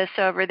hospice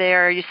over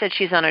there. You said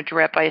she's on a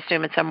drip. I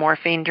assume it's a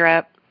morphine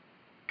drip.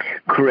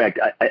 Correct.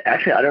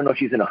 Actually, I don't know if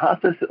she's in a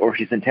hospice or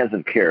she's in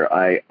intensive care.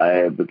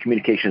 The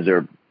communications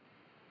are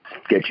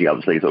sketchy.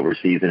 Obviously, it's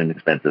overseas and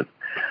inexpensive.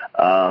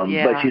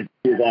 But she's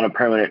on a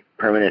permanent.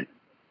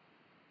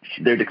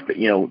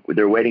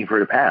 They're waiting for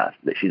her to pass.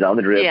 That she's on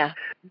the drip. Yeah.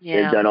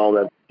 They've done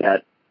all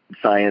that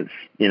science,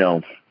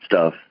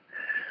 stuff.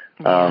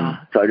 Yeah.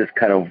 So I just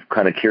kind of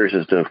curious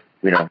as to,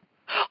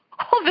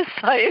 all the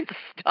science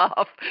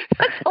stuff.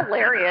 That's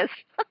hilarious.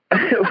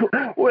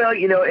 Well,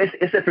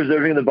 it's the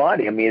preserving the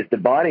body. I mean, it's the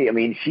body. I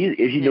mean, she's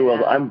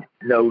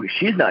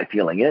not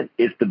feeling it.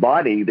 It's the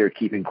body they're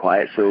keeping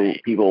quiet so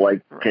people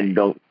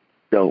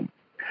don't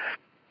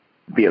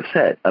be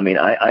upset. I mean,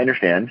 I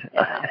understand.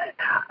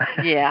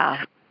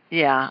 Yeah,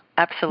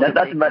 absolutely.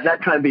 That's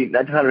not trying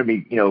to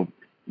be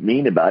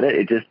mean about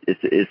it.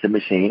 It's a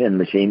machine, and the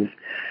machine's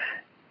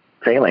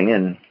failing,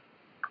 and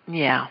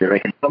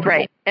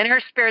right. And her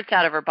spirit's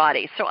out of her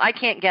body, so I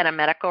can't get a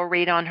medical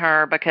read on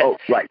her because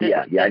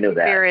I know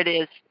that spirit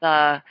is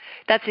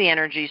that's the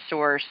energy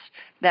source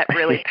that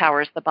really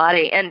powers the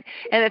body. And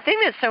the thing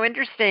that's so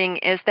interesting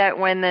is that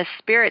when the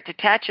spirit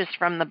detaches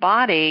from the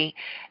body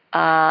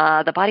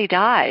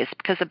dies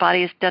because the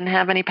body doesn't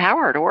have any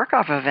power to work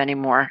off of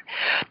anymore.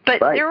 But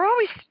there are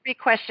always 3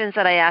 questions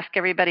that I ask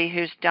everybody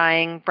who's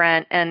dying,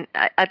 Brent, and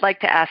I'd like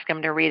to ask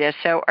them to read us.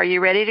 So are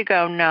you ready to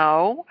go?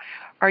 No.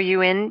 Are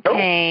you in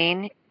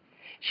pain?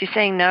 She's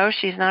saying no,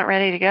 she's not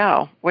ready to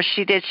go.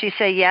 Did she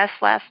say yes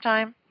last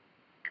time?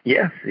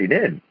 Yes, she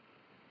did.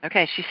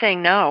 Okay, she's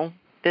saying no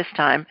this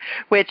time,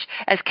 which,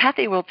 as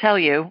Kathy will tell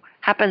you,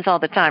 happens all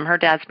the time. Her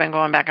dad's been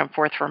going back and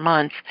forth for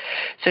months.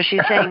 So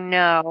she's saying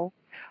no.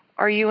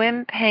 Are you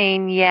in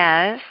pain?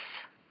 Yes.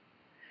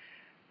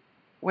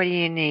 What do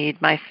you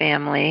need? My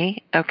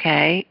family.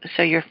 Okay.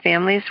 So your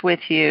family's with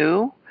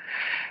you.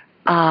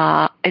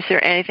 Is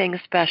there anything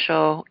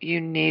special you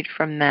need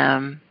from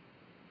them?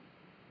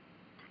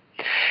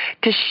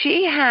 Does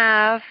she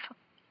have,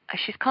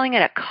 she's calling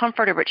it a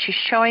comforter, but she's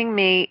showing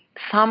me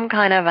some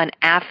kind of an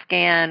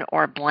Afghan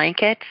or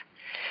blanket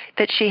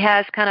that she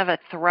has, kind of a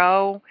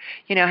throw.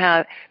 You know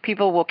how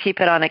people will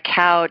keep it on a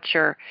couch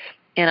or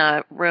in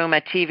a room, a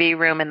TV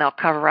room, and they'll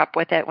cover up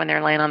with it when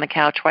they're laying on the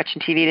couch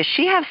watching TV. Does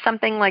she have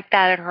something like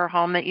that at her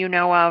home that you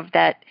know of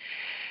that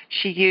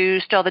she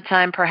used all the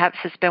time? Perhaps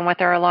it's been with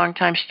her a long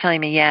time. She's telling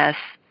me yes.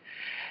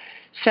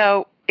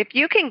 So if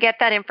you can get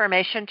that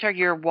information to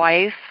your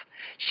wife,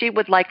 she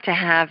would like to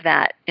have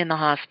that in the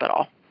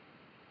hospital.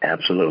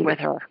 Absolutely. With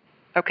her.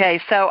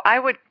 Okay, so I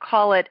would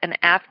call it an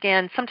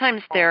Afghan.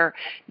 Sometimes they're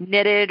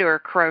knitted or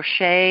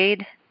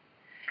crocheted.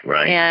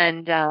 Right.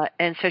 And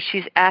so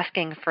she's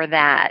asking for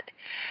that.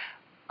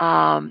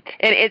 And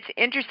it's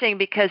interesting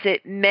because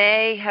it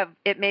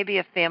may be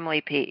a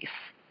family piece.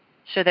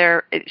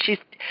 So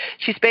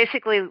she's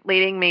basically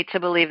leading me to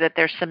believe that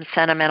there's some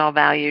sentimental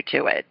value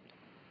to it.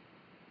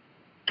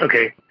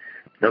 Okay.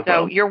 No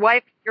problem. So your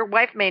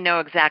wife may know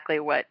exactly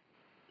what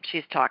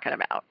she's talking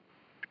about.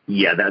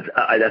 Yeah, that's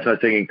what I was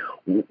thinking.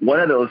 One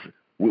of those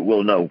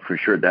we'll know for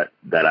sure, that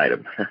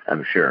item.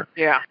 I'm sure.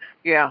 Yeah.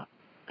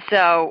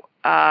 So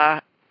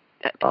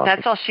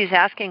that's all she's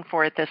asking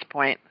for at this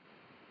point.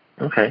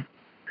 Okay.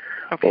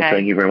 Well,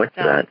 thank you very much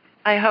for that.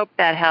 I hope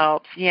that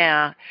helps.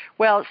 Yeah.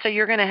 Well, so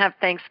you're going to have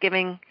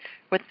Thanksgiving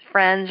with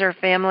friends or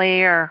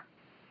family, or?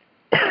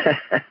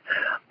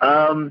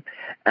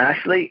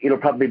 Actually, it'll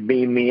probably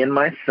be me and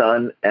my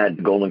son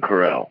at Golden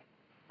Corral.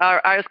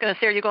 I was going to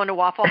say, are you going to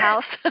Waffle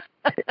House?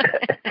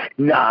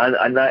 No,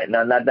 I'm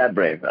not that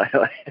brave.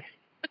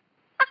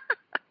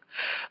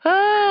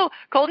 Oh,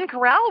 Golden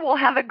Corral will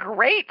have a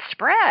great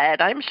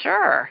spread, I'm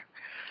sure.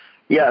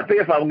 Yeah, I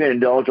figure if I'm going to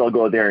indulge, I'll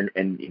go there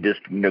and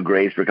just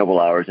graze for a couple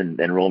hours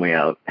and roll me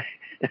out.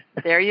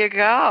 There you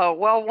go.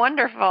 Well,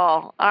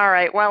 wonderful. All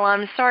right. Well,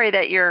 I'm sorry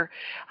that you're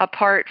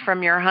apart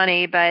from your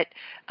honey, but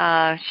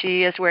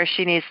she is where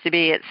she needs to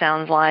be, it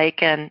sounds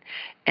like, and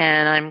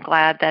I'm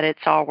glad that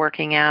it's all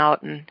working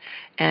out,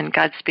 and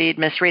Godspeed,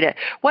 Miss Rita.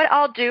 What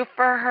I'll do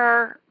for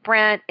her,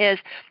 Brent, is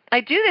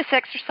I do this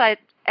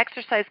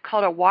exercise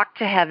called a walk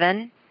to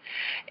heaven.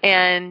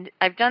 And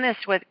I've done this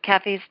with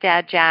Kathy's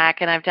dad,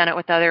 Jack, and I've done it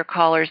with other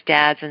callers'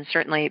 dads, and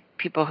certainly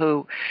people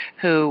who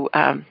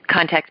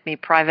contact me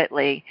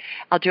privately.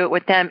 I'll do it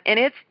with them, and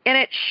it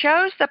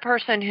shows the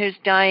person who's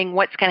dying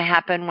what's going to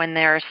happen when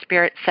their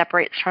spirit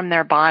separates from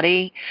their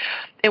body.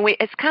 And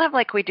it's kind of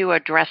like we do a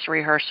dress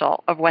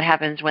rehearsal of what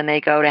happens when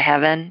they go to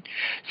heaven.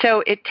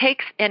 So it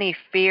takes any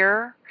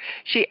fear.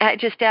 I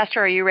just asked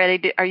her, "Are you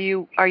ready? Are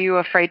you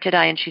afraid to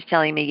die?" And she's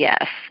telling me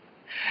yes.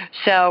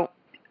 So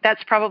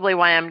that's probably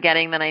why I'm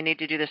getting that I need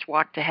to do this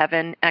walk to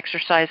heaven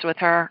exercise with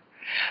her.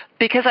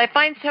 Because I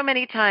find so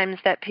many times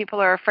that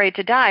people are afraid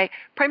to die,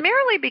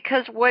 primarily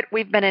because what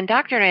we've been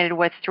indoctrinated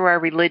with through our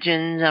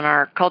religions and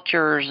our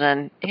cultures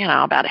and,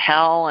 about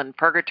hell and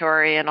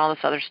purgatory and all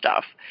this other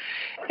stuff.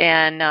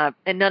 And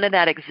none of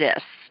that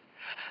exists.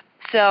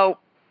 So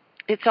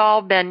it's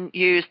all been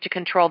used to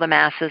control the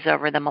masses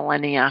over the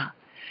millennia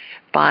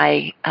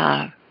by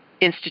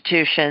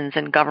institutions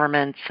and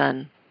governments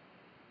and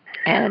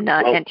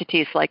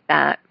entities like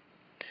that.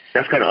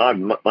 That's kind of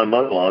odd. My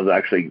mother-in-law is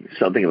actually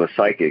something of a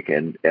psychic,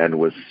 and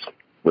was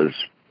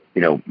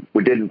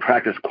we didn't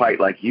practice quite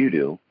like you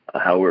do.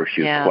 However,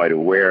 she was quite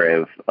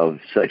aware of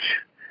such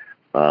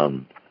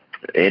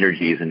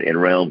energies and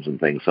realms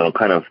and things. So I'm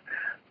kind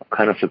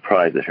of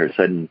surprised at her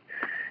sudden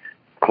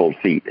cold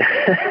feet.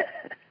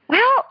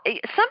 Well,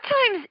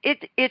 sometimes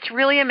it's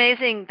really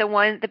amazing.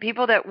 The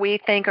people that we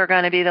think are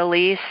going to be the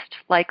least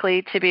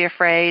likely to be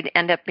afraid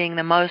end up being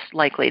the most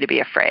likely to be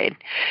afraid.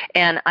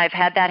 And I've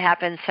had that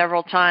happen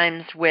several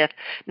times with,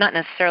 not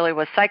necessarily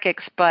with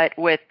psychics, but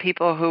with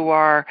people who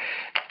are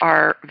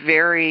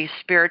very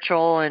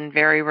spiritual and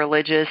very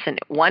religious. And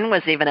one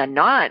was even a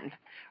nun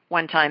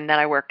one time that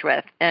I worked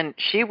with, and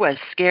she was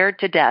scared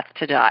to death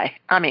to die.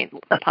 I mean,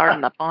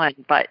 pardon the pun,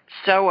 but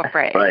so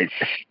afraid. Right.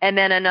 And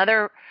then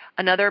another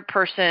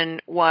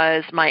person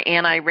was my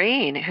Aunt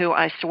Irene, who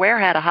I swear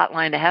had a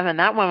hotline to heaven.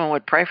 That woman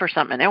would pray for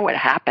something, and it would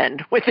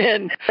happen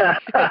within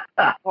a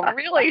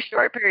really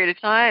short period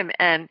of time.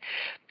 And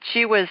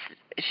she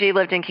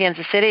lived in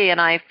Kansas City,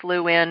 and I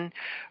flew in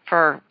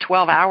for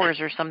 12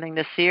 hours or something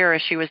to see her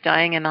as she was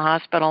dying in the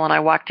hospital. And I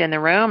walked in the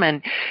room,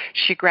 and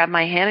she grabbed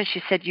my hand, and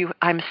she said,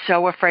 I'm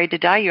so afraid to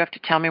die. You have to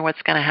tell me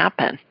what's going to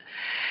happen.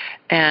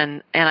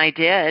 And I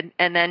did,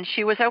 and then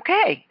she was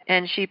okay,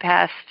 and she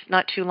passed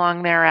not too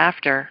long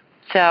thereafter.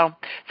 So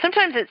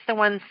sometimes it's the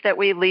ones that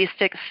we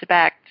least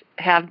expect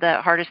have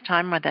the hardest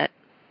time with it.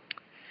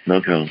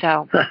 Okay.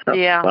 So,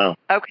 yeah. Wow.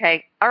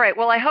 Okay. All right.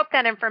 Well, I hope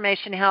that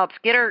information helps.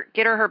 Get her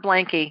her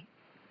blankie.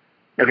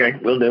 Okay,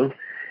 will do.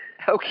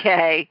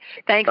 Okay.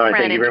 Thanks, all right,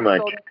 Brandon. Thank you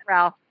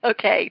very much.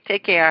 Okay.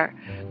 Take care.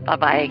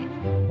 Bye-bye.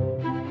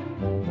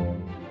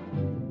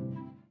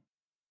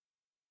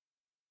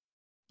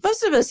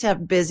 most of us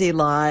have busy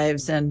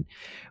lives, and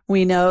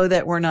we know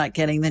that we're not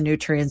getting the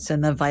nutrients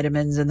and the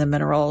vitamins and the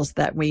minerals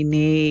that we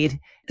need.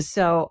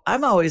 So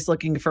I'm always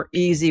looking for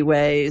easy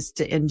ways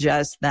to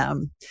ingest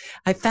them.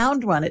 I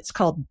found one. It's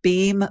called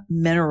Beam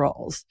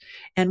Minerals.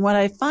 And what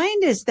I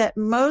find is that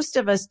most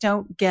of us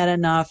don't get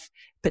enough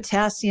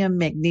potassium,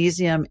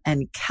 magnesium,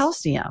 and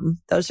calcium.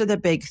 Those are the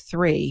big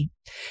three.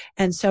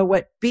 And so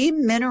what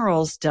Beam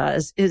Minerals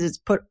does is it's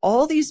put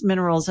all these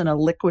minerals in a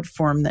liquid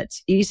form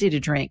that's easy to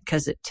drink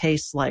because it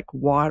tastes like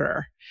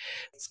water.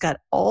 It's got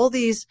all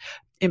these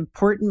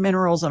important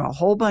minerals and a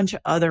whole bunch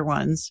of other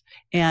ones.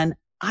 And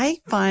I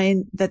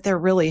find that they're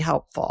really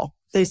helpful.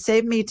 They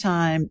save me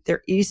time.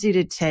 They're easy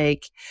to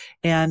take.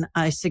 And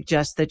I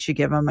suggest that you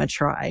give them a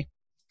try.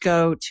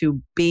 Go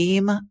to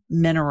Beam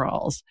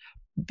Minerals,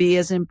 B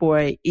as in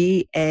boy,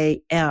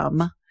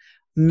 EAM,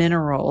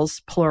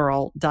 minerals,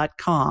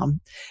 plural.com,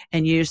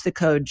 and use the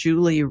code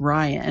Julie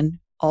Ryan,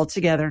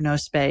 altogether, no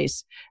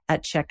space,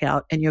 at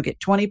checkout, and you'll get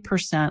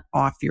 20%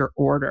 off your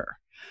order.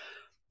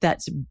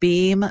 That's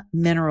Beam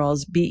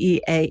Minerals,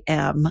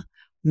 BEAM,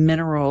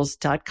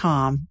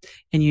 minerals.com,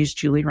 and use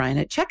Julie Ryan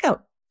at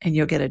checkout, and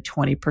you'll get a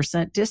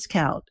 20%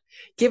 discount.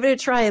 Give it a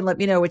try and let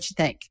me know what you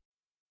think.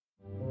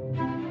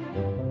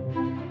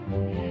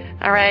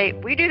 All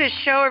right. We do this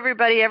show,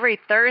 everybody, every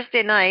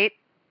Thursday night,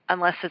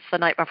 unless it's the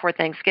night before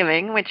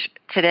Thanksgiving, which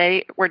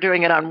today we're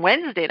doing it on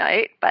Wednesday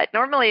night. But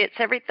normally it's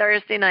every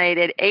Thursday night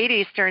at 8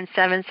 Eastern,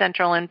 7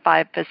 Central, and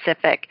 5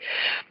 Pacific.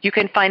 You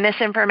can find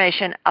this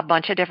information a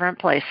bunch of different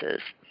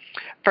places.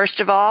 First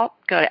of all,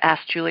 go to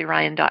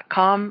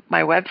AskJulieRyan.com,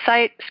 my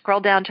website. Scroll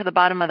down to the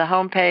bottom of the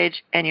homepage,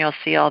 and you'll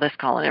see all this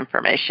call-in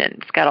information.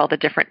 It's got all the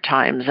different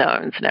time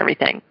zones and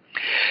everything.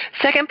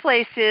 Second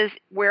place is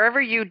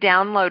wherever you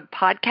download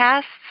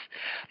podcasts,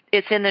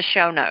 it's in the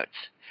show notes.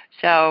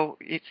 So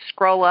you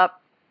scroll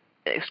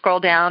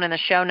down in the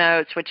show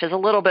notes, which is a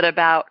little bit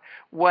about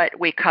what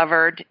we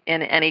covered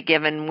in any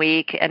given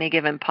week, any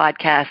given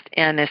podcast,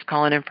 and this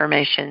call-in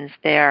information's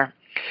there.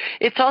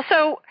 It's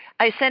also,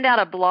 I send out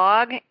a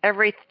blog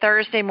every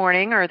Thursday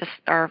morning, or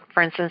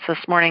for instance, this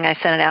morning I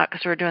sent it out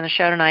because we're doing the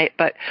show tonight,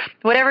 but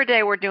whatever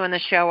day we're doing the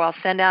show, I'll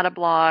send out a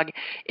blog.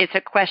 It's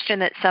a question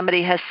that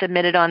somebody has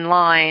submitted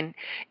online,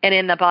 and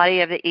in the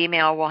body of the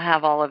email, we'll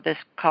have all of this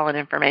call-in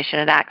information.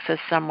 It acts as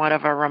somewhat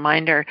of a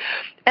reminder.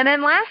 And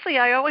then lastly,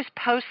 I always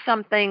post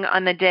something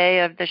on the day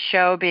of the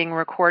show being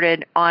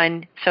recorded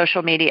on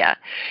social media,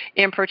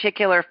 in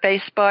particular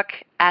Facebook,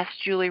 Ask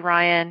Julie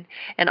Ryan,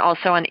 and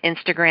also on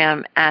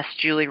Instagram, Ask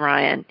Julie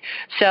Ryan.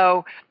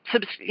 So,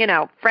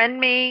 friend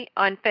me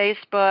on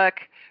Facebook,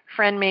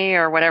 friend me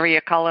or whatever you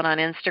call it on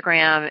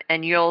Instagram,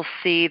 and you'll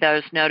see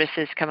those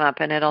notices come up,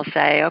 and it'll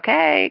say,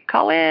 okay,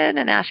 call in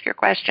and ask your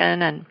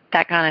question and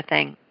that kind of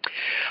thing.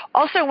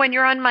 Also, when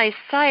you're on my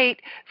site,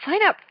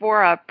 sign up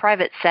for a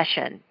private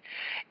session.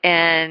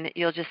 And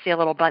you'll just see a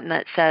little button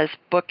that says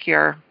book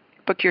your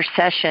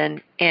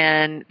session,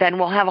 and then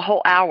we'll have a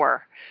whole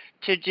hour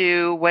to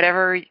do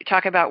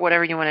talk about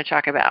whatever you want to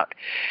talk about.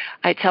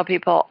 I tell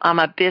people I'm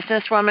a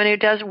businesswoman who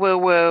does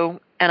woo-woo,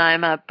 and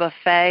I'm a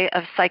buffet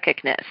of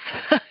psychicness.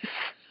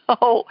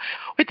 So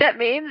what that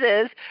means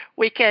is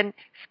we can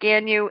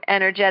scan you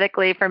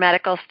energetically for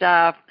medical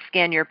stuff,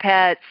 scan your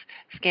pets,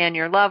 scan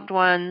your loved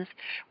ones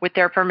with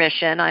their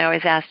permission. I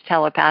always ask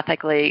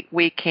telepathically.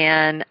 We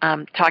can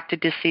talk to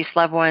deceased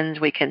loved ones.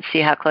 We can see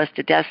how close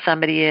to death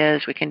somebody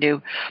is. We can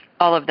do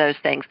all of those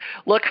things.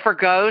 Look for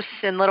ghosts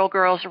in little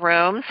girls'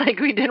 rooms like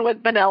we did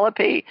with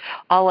Penelope,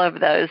 all of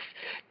those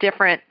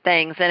different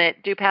things. And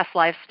do past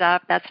life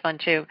stuff. That's fun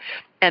too.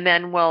 And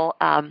then we'll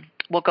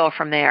go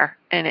from there.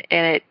 And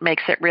it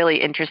makes it really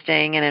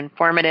interesting and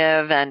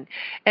informative and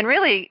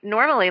really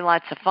normally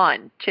lots of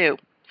fun too.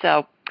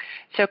 So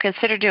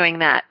consider doing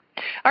that.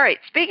 All right,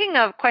 speaking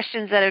of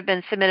questions that have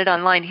been submitted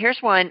online, here's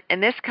one,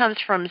 and this comes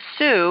from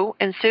Sue,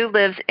 and Sue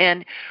lives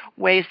in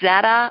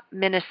Wayzata,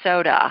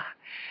 Minnesota.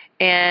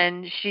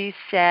 And she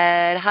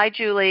said, hi,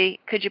 Julie,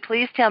 could you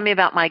please tell me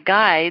about my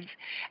guides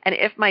and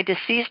if my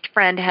deceased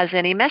friend has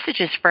any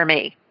messages for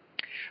me?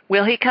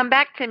 Will he come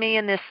back to me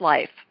in this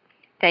life?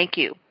 Thank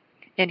you.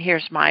 And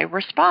here's my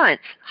response.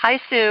 Hi,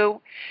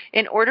 Sue.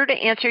 In order to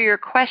answer your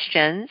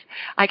questions,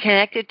 I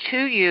connected to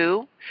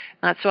you.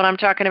 That's what I'm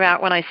talking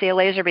about when I see a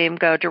laser beam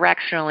go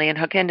directionally and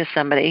hook into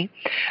somebody.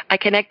 I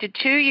connected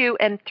to you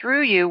and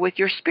through you with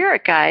your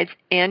spirit guides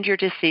and your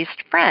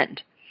deceased friend.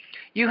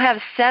 You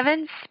have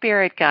 7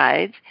 spirit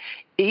guides,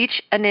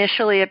 each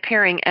initially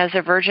appearing as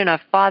a version of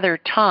Father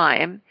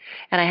Time.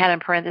 And I had in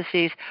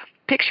parentheses,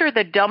 picture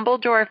the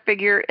Dumbledore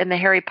figure in the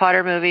Harry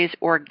Potter movies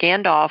or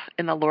Gandalf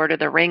in the Lord of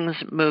the Rings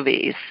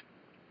movies.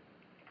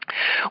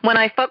 When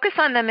I focus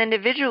on them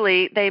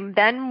individually, they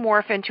then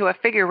morph into a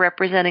figure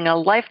representing a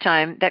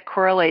lifetime that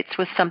correlates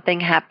with something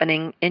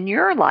happening in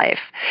your life.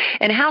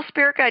 And how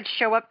spirit guides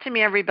show up to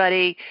me,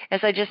 everybody,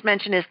 as I just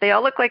mentioned, is they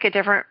all look like a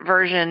different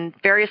version,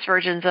 various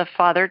versions of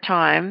Father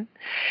Time,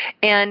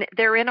 and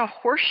they're in a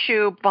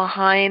horseshoe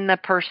behind the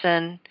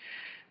person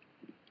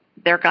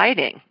they're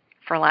guiding,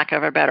 for lack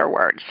of a better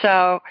word.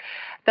 So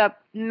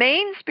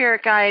main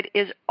spirit guide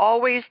is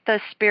always the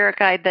spirit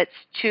guide that's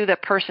to the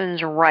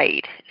person's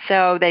right.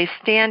 So they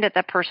stand at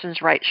the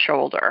person's right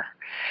shoulder.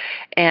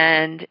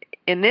 And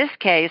in this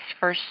case,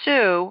 for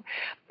Sue,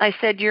 I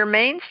said, your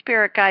main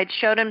spirit guide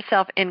showed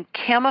himself in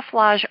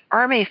camouflage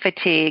army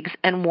fatigues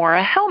and wore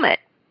a helmet.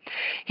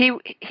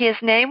 His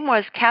name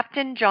was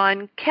Captain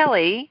John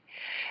Kelly,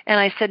 and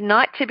I said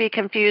not to be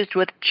confused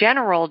with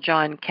General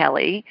John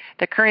Kelly,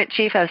 the current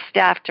chief of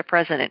staff to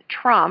President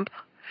Trump.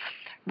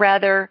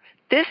 Rather,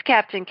 this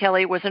Captain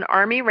Kelly was an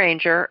Army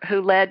Ranger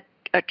who led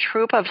a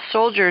troop of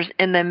soldiers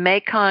in the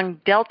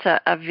Mekong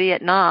Delta of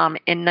Vietnam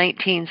in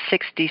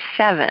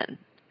 1967.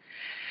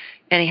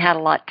 And he had a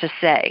lot to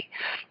say.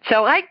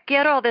 So I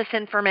get all this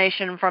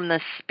information from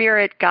the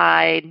spirit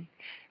guide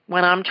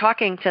when I'm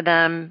talking to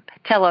them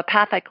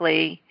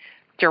telepathically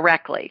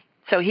directly.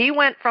 So he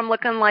went from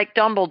looking like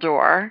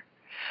Dumbledore,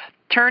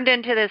 turned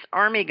into this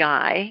army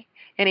guy,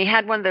 and he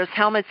had one of those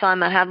helmets on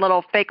that had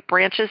little fake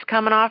branches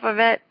coming off of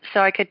it.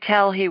 So I could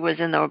tell he was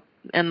in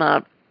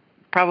the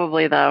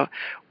probably the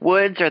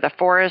woods or the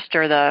forest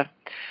or the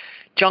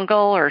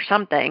jungle or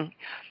something.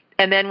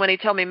 And then when he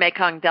told me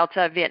Mekong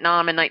Delta,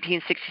 Vietnam in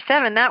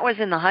 1967, that was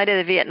in the height of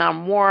the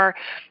Vietnam War.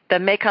 The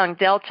Mekong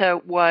Delta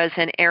was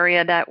an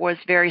area that was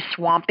very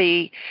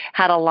swampy,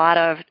 had a lot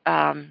of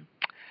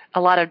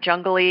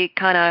jungly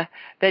kind of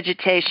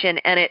vegetation,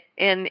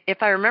 and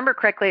if I remember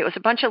correctly, it was a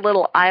bunch of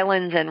little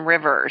islands and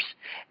rivers,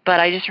 but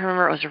I just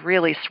remember it was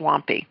really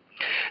swampy.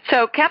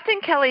 So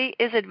Captain Kelly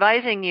is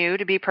advising you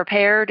to be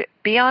prepared,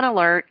 be on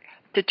alert,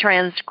 to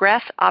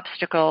transgress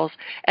obstacles,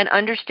 and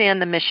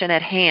understand the mission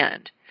at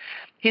hand.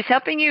 He's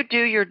helping you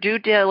do your due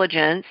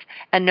diligence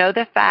and know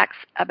the facts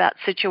about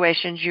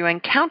situations you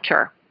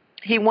encounter.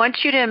 He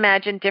wants you to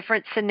imagine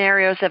different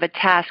scenarios of a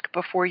task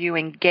before you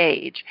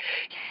engage.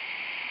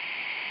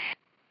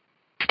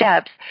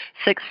 Steps,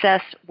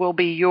 success will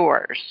be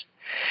yours.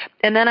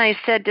 And then I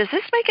said, does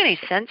this make any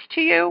sense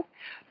to you?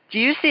 Do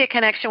you see a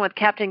connection with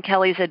Captain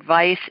Kelly's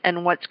advice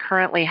and what's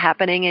currently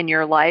happening in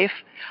your life?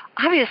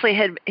 Obviously,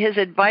 his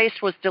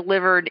advice was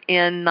delivered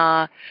in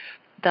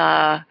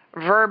the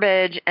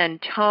verbiage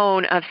and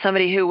tone of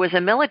somebody who was a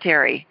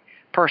military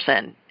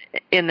person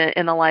in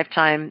the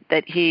lifetime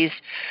that he's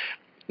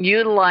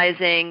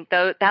utilizing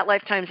that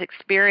lifetime's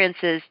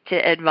experiences to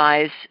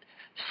advise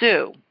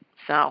Sue.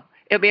 So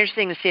it'll be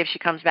interesting to see if she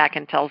comes back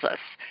and tells us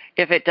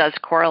if it does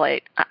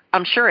correlate.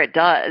 I'm sure it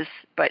does,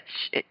 but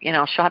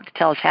she'll have to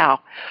tell us how.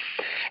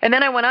 And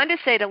then I went on to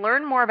say, to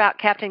learn more about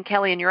Captain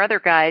Kelly and your other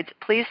guides,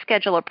 please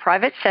schedule a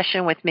private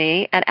session with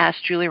me at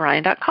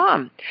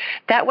AskJulieRyan.com.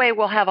 That way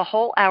we'll have a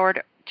whole hour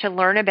to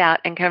learn about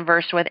and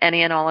converse with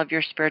any and all of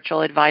your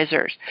spiritual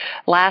advisors.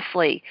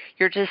 Lastly,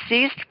 your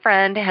deceased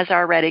friend has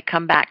already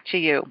come back to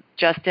you,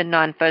 just in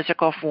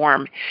non-physical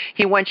form.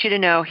 He wants you to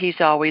know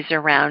he's always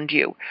around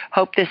you.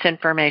 Hope this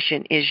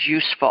information is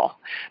useful.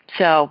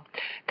 So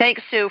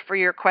thanks, Sue, for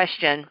your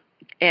question.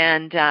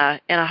 And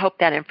I hope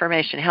that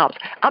information helps.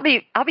 I'll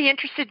be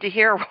interested to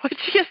hear what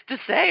she has to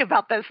say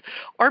about this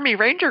Army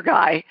Ranger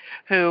guy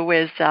who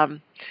is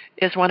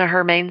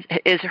her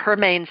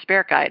main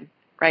spirit guide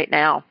right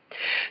now.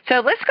 So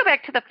let's go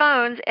back to the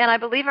phones, and I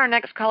believe our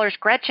next caller is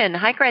Gretchen.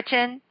 Hi,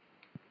 Gretchen.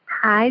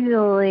 Hi,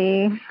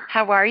 Julie.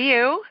 How are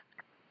you?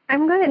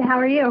 I'm good. How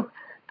are you?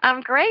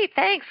 I'm great,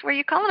 thanks. Where are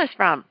you calling us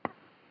from?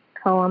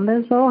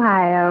 Columbus,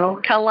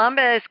 Ohio.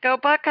 Columbus, go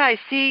Buckeyes.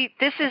 See,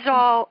 this is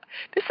all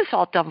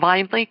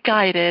divinely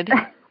guided.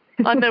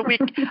 On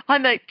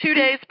the 2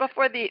 days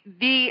before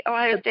the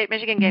Ohio State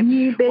Michigan game.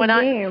 The big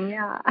game,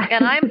 yeah.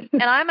 and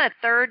I'm a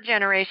third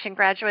generation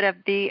graduate of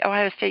the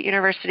Ohio State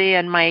University,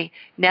 and my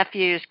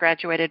nephews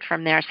graduated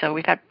from there. So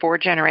we've had 4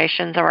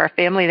 generations of our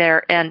family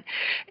there, and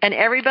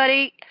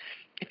everybody.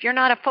 If you're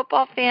not a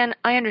football fan,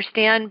 I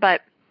understand,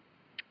 but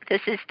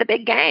this is the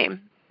big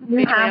game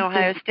between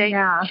Ohio State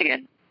and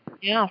Michigan.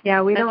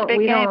 Yeah, we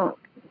don't.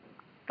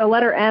 The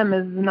letter M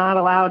is not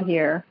allowed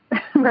here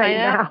right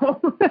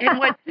now. And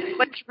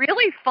what's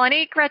really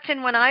funny,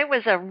 Gretchen, when I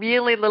was a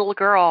really little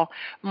girl,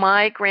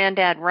 my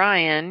granddad,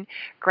 Ryan,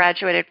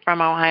 graduated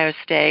from Ohio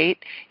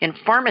State in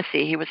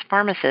pharmacy. He was a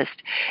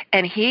pharmacist.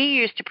 And he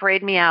used to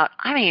parade me out.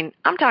 I mean,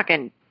 I'm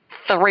talking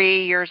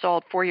 3 years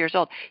old, 4 years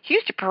old. He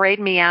used to parade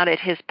me out at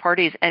his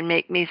parties and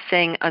make me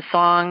sing a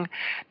song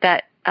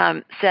that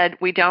said,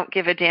 "We don't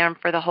give a damn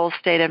for the whole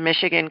state of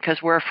Michigan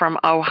because we're from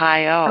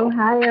Ohio."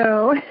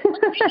 Ohio.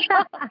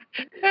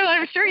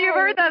 I'm sure you've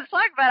heard that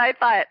song, but I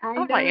thought,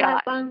 oh my God,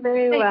 that song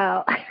very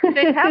well.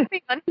 They have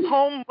me on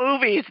home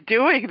movies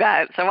doing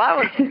that, so I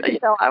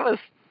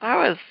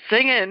was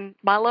singing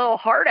my little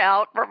heart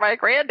out for my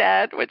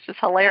granddad, which is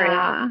hilarious.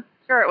 Yeah,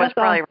 sure, it was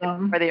probably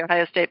awesome. For the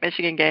Ohio State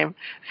Michigan game.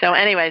 So,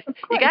 anyways,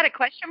 you got a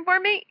question for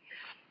me?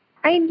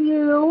 I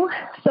do.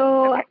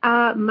 So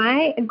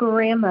my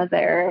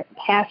grandmother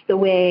passed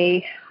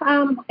away,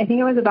 I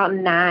think I was about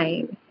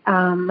 9,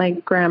 my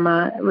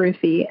grandma,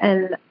 Ruthie.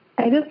 And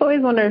I just always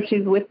wonder if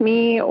she's with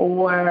me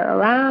or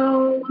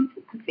around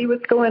to see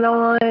what's going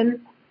on.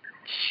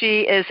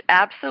 She is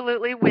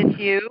absolutely with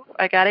you.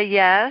 I got a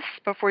yes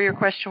before your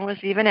question was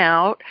even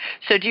out.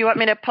 So do you want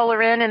me to pull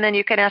her in and then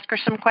you can ask her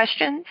some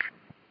questions?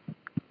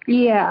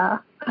 Yeah.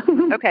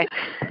 Okay.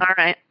 All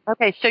right.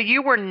 Okay. So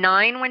you were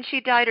 9 when she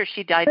died, or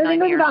she died 9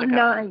 years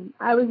ago?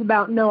 I was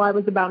about 9. I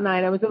was about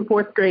 9. I was in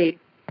 4th grade.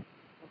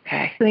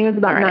 Okay. I think I was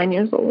about 9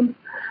 years old.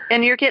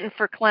 And you're getting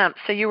verklempt,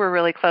 so you were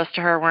really close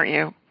to her, weren't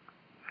you?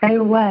 I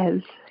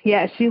was.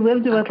 Yeah, she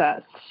lived with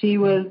us. She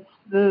was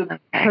the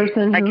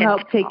person who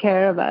helped take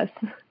care of us.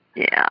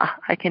 Yeah,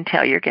 I can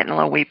tell you're getting a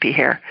little weepy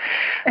here.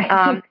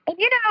 And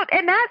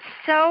that's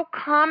so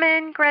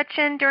common,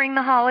 Gretchen, during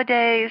the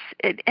holidays.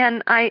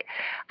 And I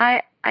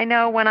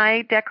know when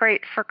I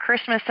decorate for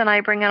Christmas and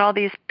I bring out all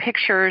these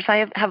pictures,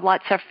 I have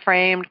lots of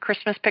framed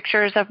Christmas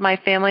pictures of my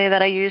family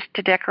that I use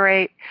to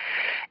decorate.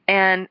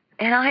 And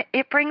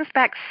it brings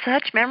back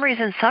such memories.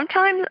 And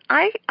sometimes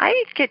I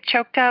get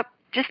choked up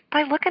just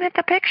by looking at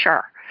the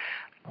picture,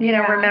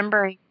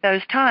 remembering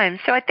those times.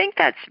 So I think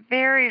that's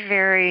very,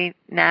 very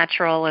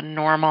natural and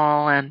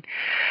normal. And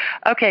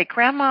okay,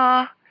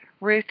 Grandma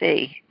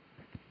Ruthie,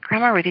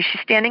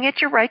 she's standing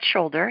at your right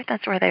shoulder.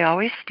 That's where they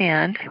always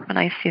stand when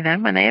I see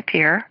them, when they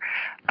appear.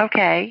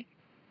 Okay.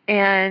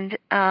 And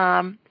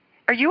are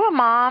you a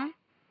mom?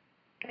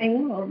 I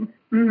am.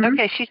 Mm-hmm.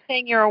 Okay, she's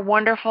saying you're a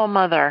wonderful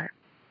mother.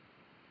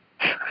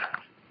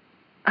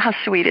 How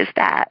sweet is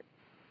that?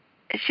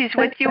 She's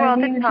with you all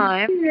the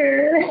time.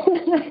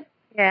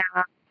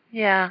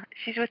 Yeah,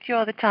 she's with you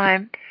all the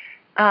time.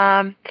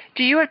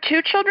 Do you have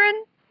 2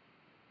 children?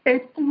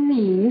 It's 3.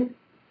 You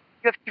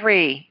have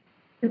 3.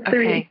 It's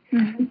okay. 3.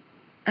 Mm-hmm.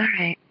 All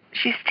right.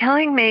 She's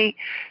telling me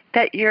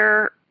that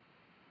you're...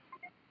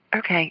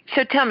 Okay,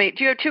 so tell me,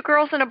 do you have 2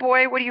 girls and a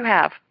boy? What do you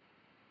have?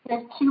 I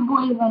have 2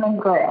 boys and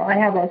a girl. I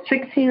have a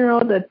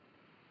 16-year-old, a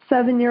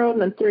 7-year-old,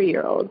 and a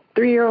 3-year-old.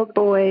 3-year-old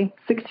boy,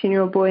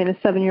 16-year-old boy, and a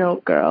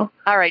 7-year-old girl.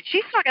 All right.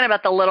 She's talking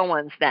about the little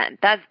ones then.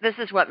 This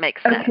is what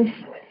makes sense.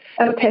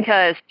 Okay.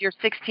 Because your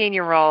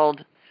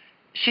 16-year-old,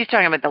 she's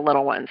talking about the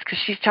little ones because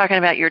she's talking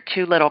about your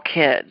 2 little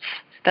kids.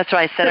 That's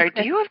why I said,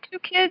 do you have 2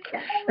 kids?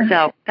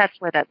 So that's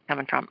where that's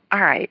coming from. All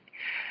right.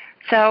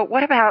 So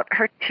what about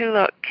her 2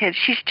 little kids?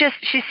 She's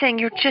saying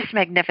you're just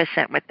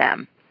magnificent with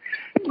them.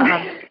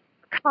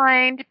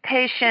 Kind,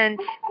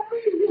 patient.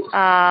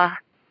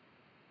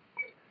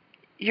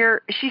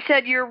 She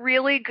said you're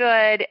really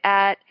good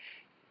at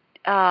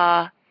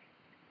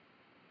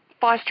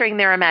fostering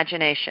their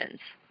imaginations.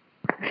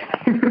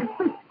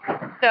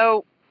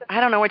 So I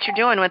don't know what you're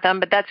doing with them,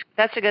 but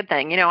that's a good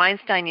thing.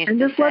 Einstein used to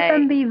say, just let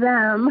them be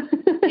them.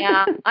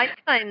 Yeah,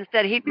 Einstein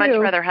said he'd much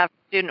rather have a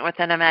student with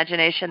an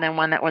imagination than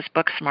one that was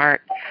book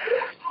smart.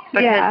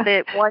 Because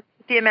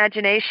the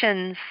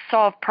imaginations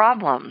solve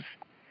problems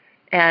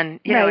and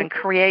and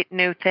create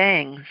new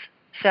things.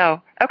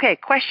 So, okay,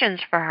 questions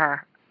for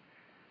her.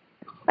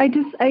 I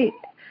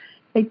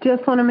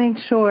just want to make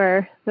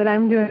sure that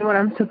I'm doing what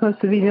I'm supposed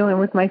to be doing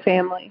with my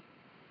family.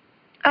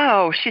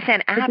 Oh, she's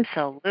saying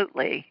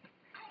absolutely.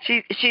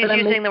 She's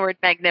using the word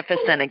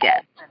magnificent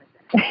again.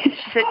 She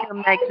said you're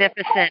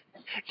magnificent.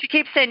 She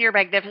keeps saying you're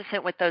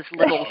magnificent with those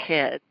little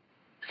kids.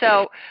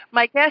 So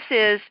my guess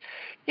is,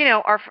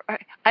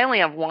 I only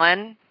have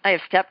one. I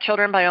have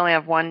stepchildren, but I only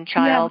have one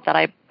child that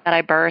I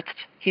birthed.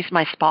 He's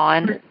my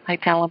spawn, I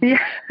tell them.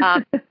 Yeah.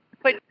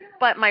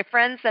 But my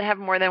friends that have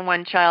more than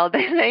one child,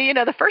 they say,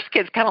 the first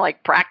kid's kind of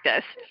like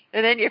practice,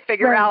 and then you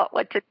figure out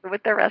what to do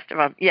with the rest of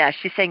them. Yeah,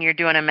 she's saying you're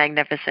doing a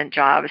magnificent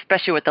job,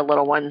 especially with the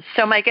little ones.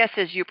 So my guess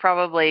is you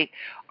probably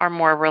are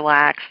more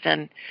relaxed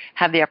and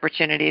have the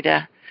opportunity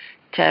to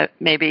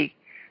maybe,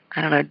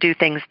 I don't know, do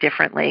things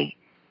differently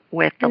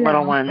with the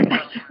little ones.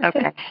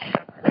 Okay.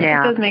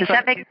 Yeah. Does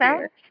that make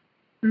sense?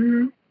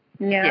 Mm-hmm.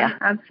 Yeah,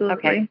 absolutely.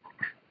 Okay.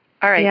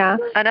 All right. Yeah.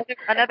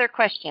 Another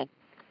question.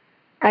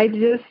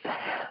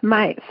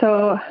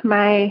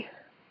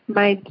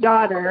 My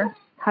daughter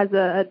has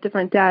a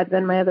different dad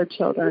than my other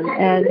children,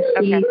 and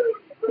he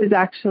is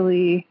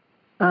actually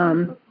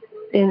in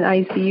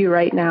ICU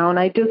right now. And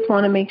I just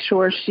want to make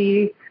sure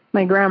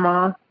my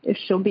grandma, if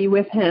she'll be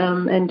with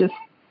him and just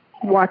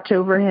watch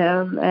over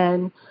him,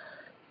 and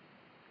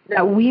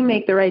that we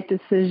make the right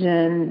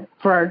decision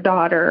for our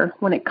daughter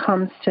when it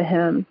comes to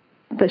him.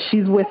 That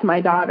she's with my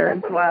daughter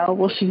as well.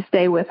 Will she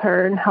stay with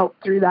her and help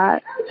through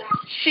that?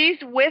 She's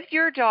with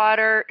your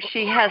daughter.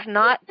 She has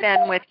not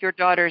been with your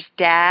daughter's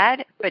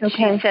dad, but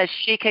she says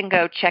she can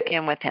go check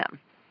in with him.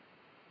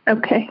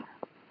 Okay.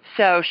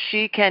 So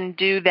she can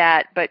do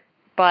that, but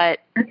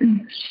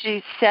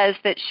she says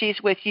that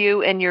she's with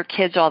you and your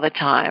kids all the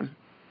time.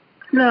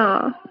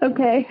 No.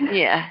 Okay.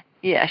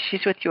 Yeah,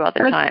 she's with you all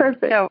the time. That's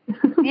perfect.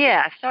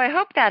 So I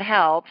hope that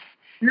helps.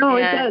 No,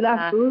 it does.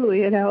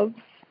 Absolutely, it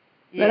helps.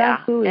 That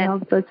absolutely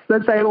helps.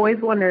 That's I always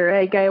wonder.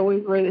 Like, I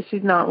always worry that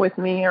she's not with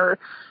me, or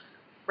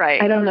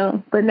I don't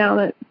know. But now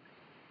that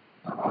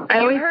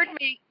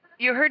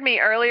you heard me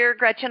earlier,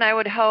 Gretchen, I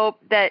would hope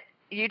that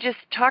you just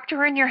talk to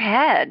her in your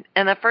head.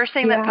 And the first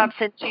thing that pops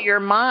into your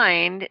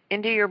mind,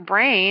 into your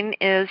brain,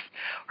 is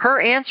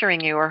her answering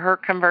you or her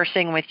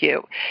conversing with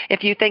you.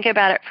 If you think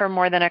about it for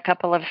more than a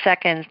couple of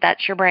seconds,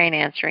 that's your brain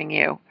answering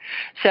you.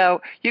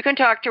 So you can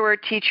talk to her,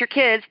 teach your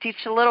kids, teach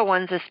the little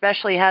ones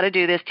especially how to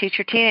do this, teach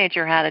your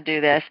teenager how to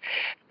do this.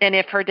 And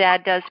if her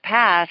dad does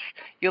pass,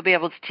 you'll be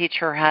able to teach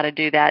her how to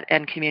do that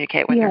and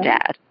communicate with her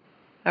dad.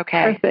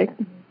 Okay? Perfect.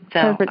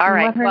 So, Perfect. all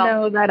right. Let her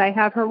know that I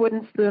have her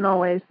wooden spoon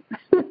always.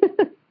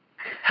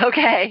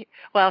 Okay.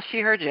 Well, she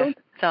heard you,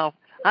 so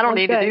I don't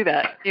need to do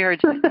that. She heard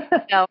you.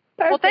 So,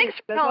 well, thanks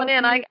for calling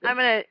in. I'm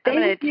gonna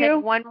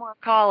take one more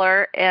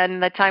caller,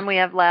 and the time we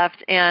have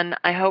left. And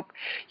I hope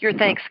your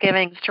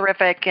Thanksgiving's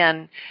terrific.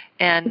 And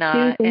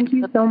thank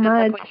you so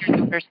much. With your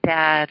daughter's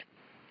dad.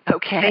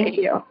 Okay. Thank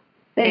you.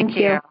 Thank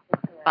you.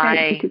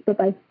 Bye.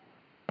 Bye.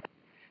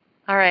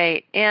 All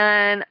right.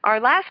 And our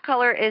last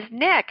caller is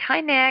Nick.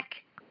 Hi, Nick.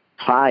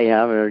 Hi.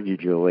 How are you,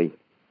 Julie?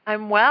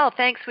 I'm well,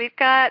 thanks. We've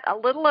got a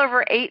little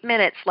over 8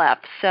 minutes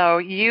left, so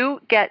you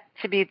get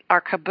to be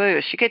our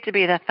caboose. You get to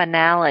be the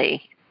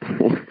finale.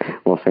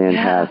 Well,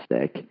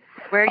 fantastic. Yeah.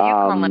 Where are you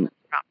calling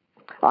from?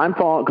 I'm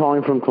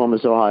calling from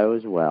Columbus, Ohio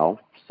as well.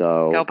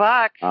 So go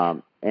Bucks.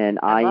 And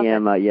I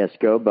am, yes,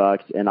 go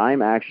Bucks, and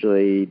I'm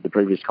actually the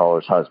previous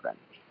caller's husband.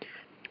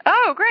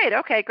 Oh, great.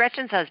 Okay,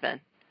 Gretchen's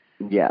husband.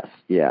 Yes.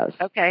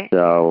 Okay.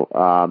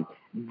 So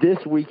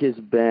this week has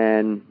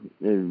been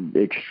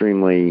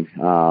extremely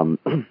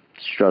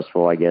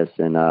stressful, I guess,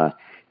 and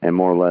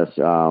more or less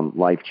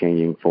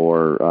life-changing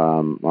for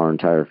our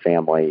entire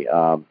family.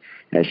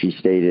 As she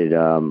stated,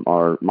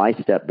 my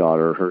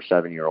stepdaughter, her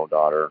 7-year-old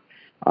daughter,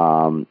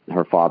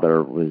 her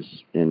father was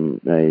in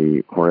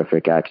a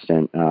horrific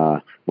accident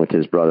with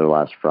his brother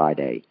last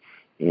Friday.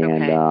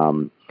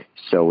 And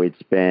so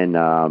it's been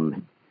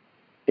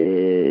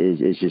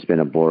it's just been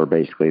a blur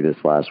basically this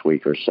last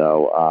week or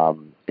so.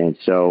 And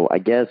so I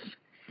guess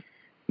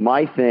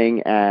my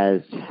thing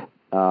as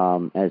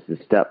the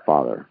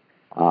stepfather,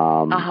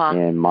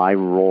 and my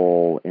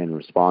role and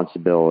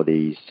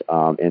responsibilities,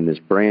 and this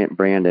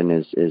Brandon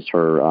is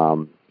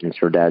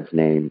her dad's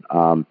name.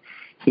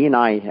 He and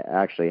I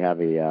actually have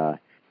a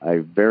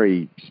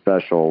very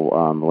special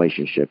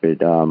relationship. It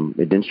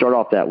didn't start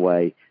off that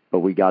way, but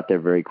we got there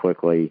very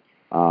quickly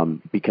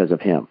because of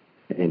him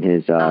and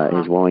his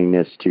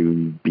willingness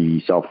to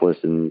be selfless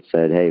and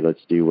said, "Hey,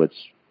 let's do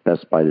what's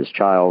best by this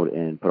child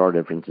and put our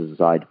differences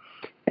aside."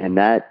 And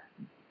that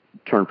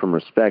turned from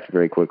respect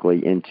very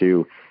quickly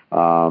into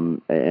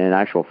an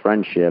actual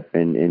friendship,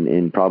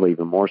 and probably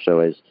even more so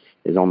is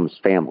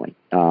almost family.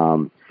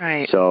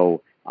 Right.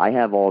 So I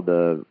have all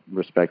the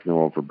respect in the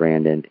world for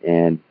Brandon,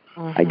 and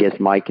I guess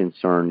my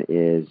concern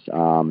is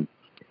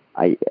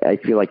I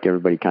feel like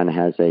everybody kind of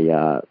has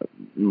a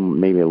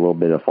maybe a little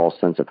bit of false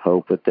sense of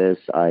hope with this.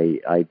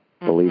 I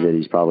believe that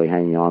he's probably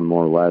hanging on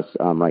more or less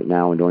right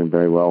now and doing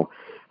very well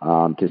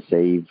to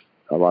save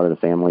a lot of the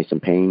family some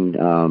pain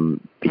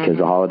because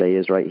the holiday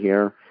is right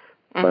here.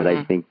 But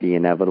I think the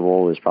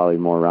inevitable is probably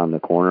more around the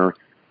corner.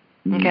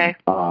 Okay.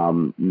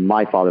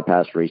 My father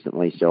passed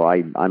recently, so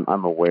I'm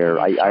aware.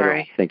 I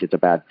don't think it's a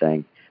bad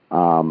thing.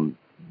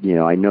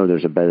 I know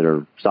there's a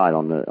better side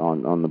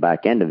on the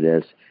back end of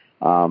this,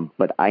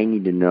 but I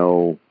need to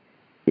know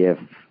if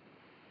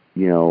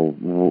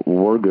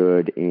we're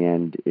good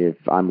and if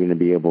I'm going to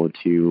be able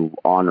to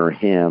honor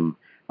him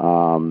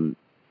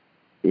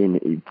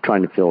in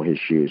trying to fill his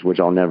shoes, which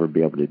I'll never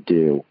be able to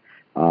do.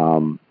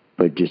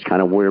 But just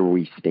kind of where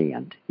we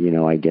stand,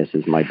 I guess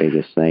is my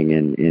biggest thing,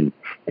 and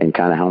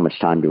kind of how much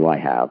time do I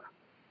have,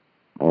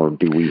 or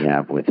do we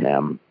have with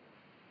him?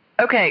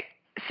 Okay,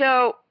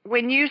 so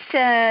when you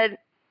said,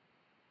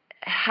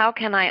 how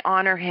can I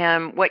honor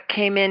him, what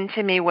came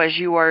into me was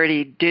you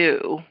already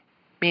do,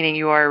 meaning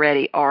you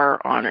already are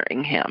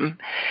honoring him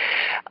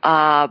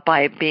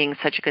by being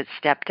such a good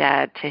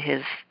stepdad to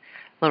his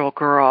little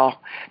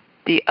girl.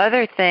 The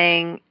other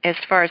thing, as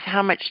far as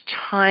how much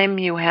time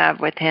you have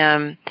with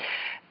him,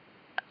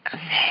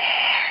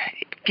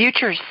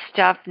 future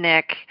stuff,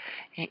 Nick,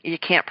 you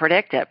can't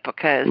predict it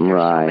because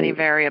there's so many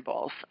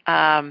variables. There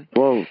are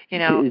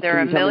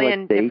a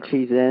million states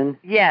he's in.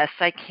 Yes,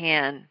 I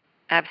can.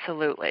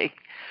 Absolutely.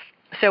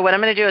 So what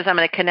I'm going to do is I'm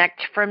going to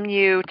connect from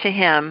you to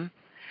him,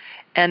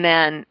 and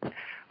then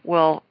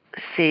we'll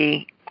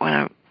see what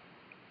I'm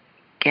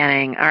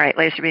getting. All right,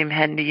 laser beam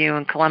heading to you,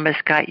 and Columbus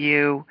got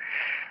you.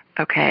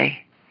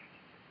 Okay.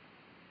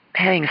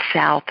 Heading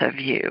south of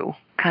you,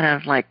 kind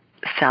of like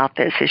south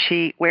is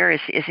he? Where is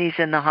he? Is he's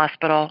in the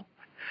hospital?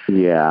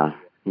 Yeah,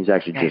 he's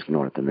actually just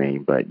north of me,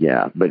 but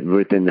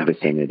within the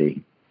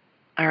vicinity.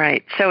 All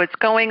right, so it's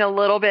going a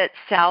little bit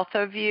south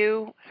of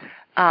you.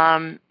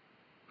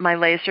 My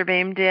laser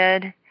beam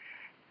did,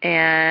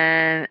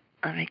 and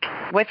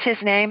what's his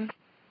name?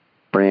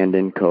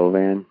 Brandon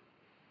Covan.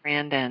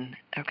 Brandon.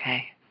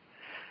 Okay.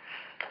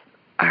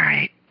 All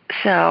right,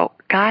 so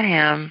got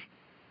him.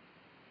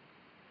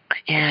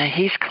 Yeah,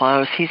 he's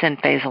close. He's in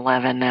phase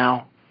 11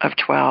 now of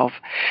 12.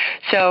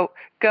 So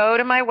go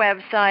to my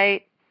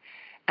website,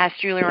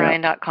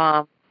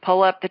 AskJulieRyan.com,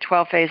 pull up the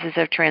 12 phases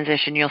of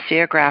transition. You'll see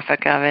a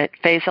graphic of it.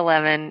 Phase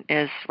 11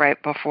 is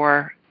right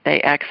before they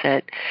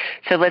exit.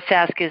 So let's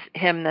ask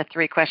him the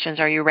 3 questions.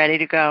 Are you ready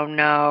to go?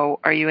 No.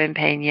 Are you in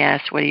pain?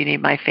 Yes. What do you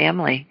need? My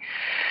family.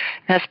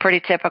 That's pretty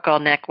typical,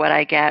 Nick, what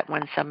I get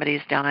when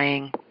somebody's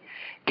dying.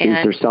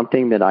 Is there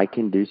something that I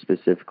can do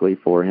specifically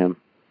for him?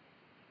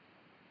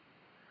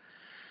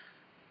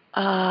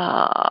 He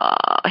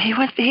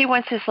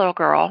wants his little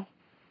girl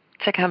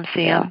to come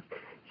see him.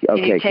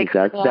 Okay,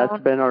 because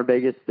that's been our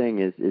biggest thing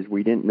is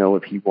we didn't know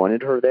if he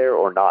wanted her there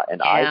or not,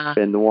 and I've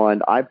been the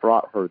one. I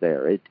brought her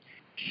there.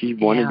 She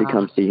wanted to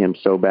come see him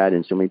so bad,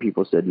 and so many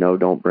people said, no,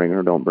 don't bring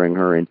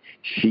her, and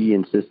she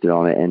insisted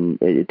on it, and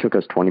it took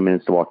us 20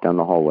 minutes to walk down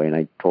the hallway, and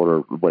I told her,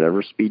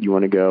 whatever speed you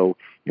want to go,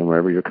 and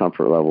wherever your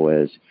comfort level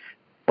is.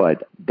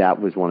 But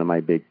that was one of my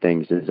big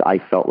things is I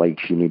felt like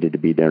she needed to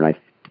be there, and I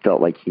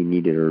felt like he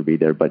needed her to be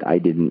there, but I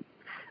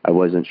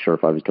wasn't sure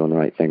if I was doing the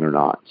right thing or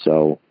not.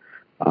 So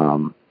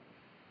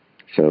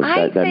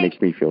that makes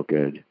me feel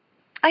good.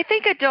 I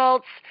think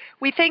adults,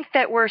 we think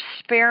that we're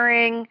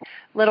sparing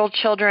little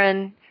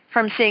children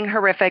from seeing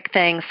horrific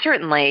things,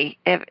 certainly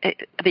if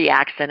the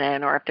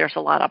accident or if there's a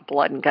lot of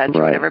blood and guts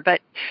or whatever.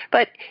 But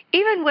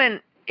even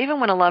when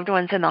a loved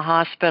one's in the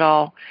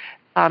hospital,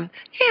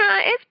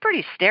 it's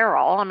pretty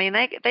sterile. I mean,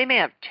 they may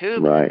have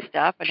tubes and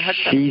stuff and hooked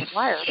up to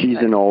wires. She's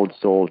an old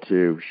soul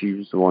too. She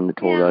was the one that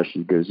told us.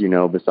 She goes,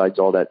 besides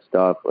all that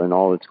stuff and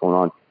all that's going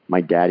on,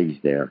 my daddy's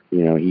there.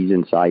 He's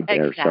inside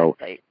there. So,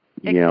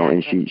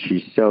 and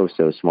she's so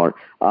smart.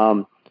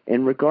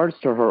 In regards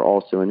to her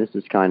also, and this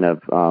is kind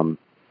of,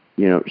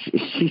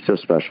 she's so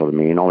special to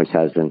me and always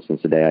has been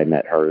since the day I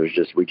met her.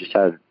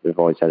 We've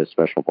always had a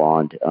special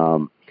bond.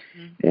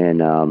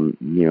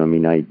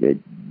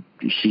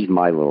 She's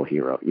my little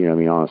hero.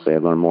 Honestly, I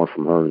learn more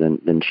from her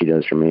than she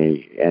does from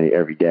me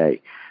every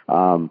day.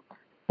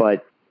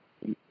 But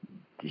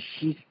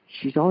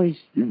she's always,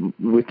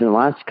 within the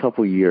last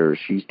couple of years,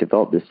 she's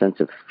developed this sense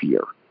of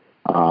fear.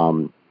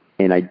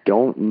 And I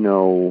don't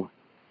know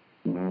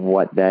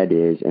what that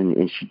is.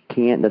 And she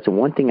can't, that's the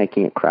one thing I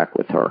can't crack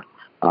with her.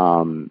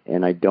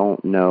 And I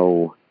don't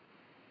know,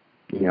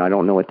 I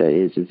don't know what that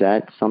is. Is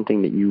that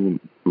something that you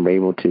were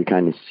able to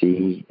kind of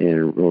see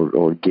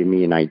or give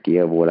me an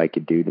idea of what I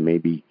could do to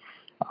maybe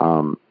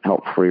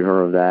help free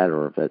her of that,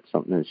 or if that's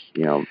something that's,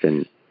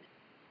 been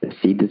a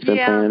seed that's been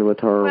planted with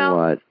her or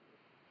what?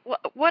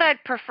 What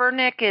I'd prefer,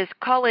 Nick, is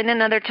call in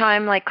another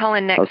time, like call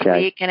in next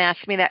week and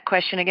ask me that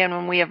question again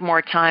when we have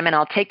more time, and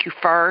I'll take you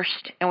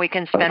first, and we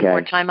can spend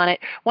more time on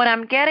it. What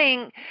I'm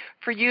getting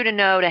for you to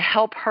know to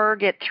help her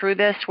get through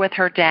this with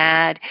her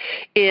dad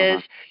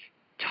is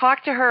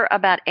talk to her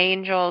about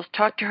angels,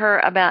 talk to her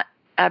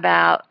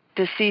about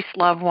deceased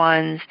loved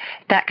ones,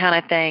 that kind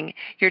of thing.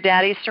 Your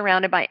daddy's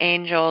surrounded by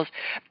angels.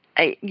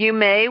 You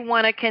may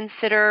want to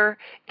consider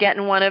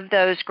getting one of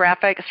those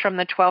graphics from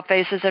the 12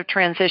 phases of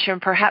transition,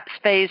 perhaps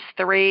phase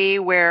 3,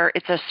 where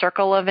it's a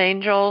circle of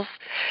angels,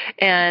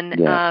 and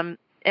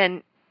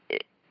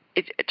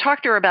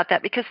talk to her about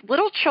that, because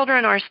little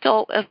children are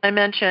still, as I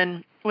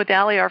mentioned with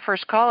Allie, our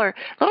first caller,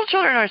 little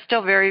children are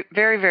still very,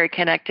 very, very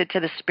connected to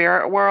the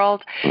spirit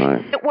world.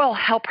 Right. It will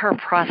help her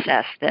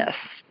process this.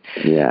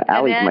 Yeah,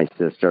 Allie's my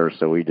sister,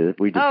 so we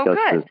discussed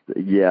this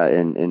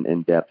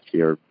in depth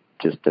here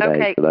just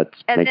today, so that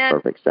makes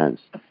perfect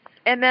sense.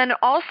 And then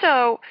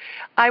also,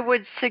 I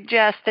would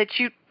suggest that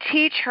you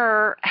teach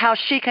her how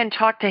she can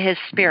talk to his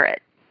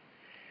spirit,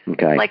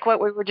 like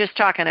what we were just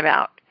talking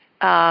about,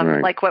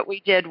 like what we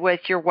did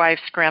with your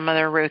wife's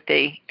grandmother,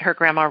 Ruthie, her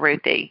grandma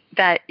Ruthie,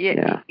 that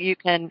you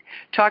can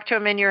talk to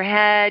him in your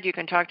head, you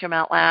can talk to him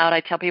out loud. I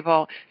tell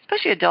people,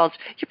 especially adults,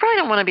 you probably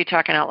don't want to be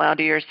talking out loud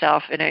to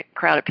yourself in a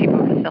crowd of people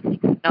who sound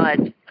like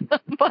nuts.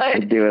 But I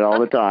do it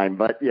all the time,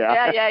 but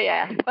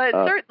yeah. But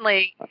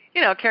certainly,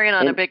 carrying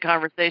on a big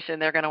conversation,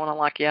 they're going to want to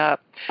lock you up.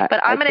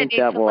 But I'm going to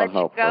need to let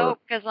you go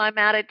because I'm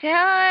out of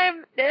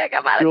time. Nick,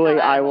 I'm out of Julie,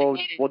 time.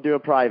 We'll do a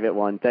private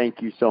one.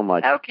 Thank you so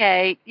much.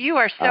 Okay. You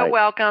are so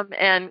welcome,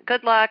 and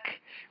good luck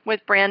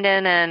with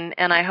Brandon,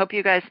 and I hope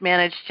you guys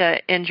manage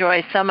to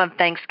enjoy some of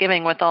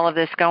Thanksgiving with all of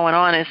this going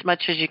on as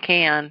much as you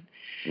can.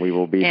 We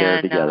will be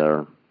there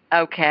together.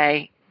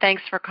 Okay.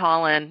 Thanks for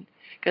calling.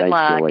 Good Thanks,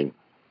 luck. Julie.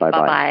 Bye-bye.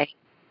 Bye-bye.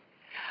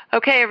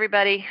 Okay,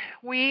 everybody,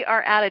 we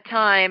are out of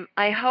time.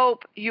 I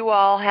hope you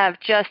all have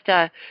just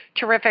a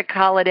terrific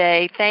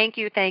holiday. Thank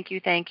you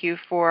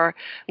for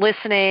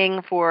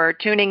listening, for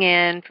tuning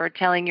in, for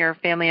telling your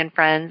family and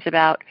friends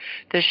about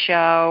the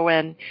show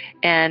and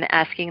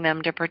asking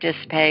them to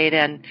participate,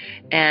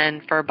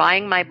 and for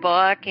buying my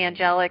book,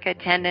 Angelic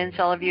Attendance,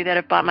 all of you that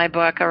have bought my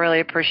book. I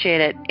really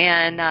appreciate it.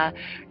 And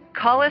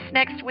call us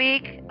next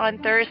week on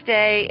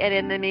Thursday, and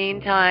in the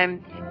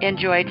meantime,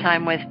 enjoy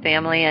time with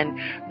family, and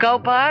go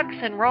Bucks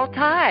and roll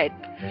Tide.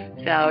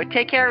 So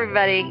take care,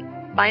 everybody.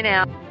 Bye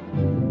now.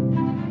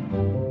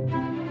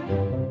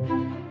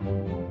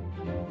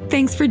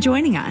 Thanks for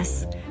joining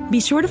us. Be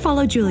sure to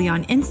follow Julie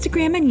on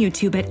Instagram and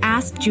YouTube at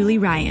Ask Julie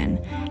Ryan,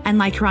 and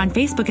like her on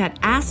Facebook at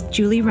Ask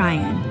Julie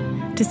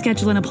Ryan. To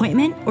schedule an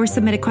appointment or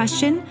submit a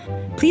question,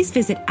 please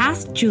visit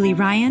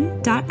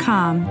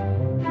AskJulieRyan.com.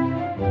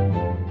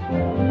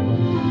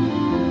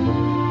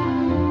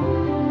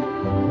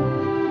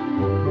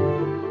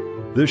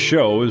 This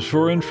show is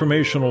for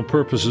informational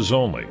purposes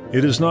only.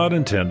 It is not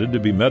intended to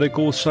be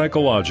medical,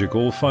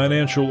 psychological,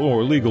 financial,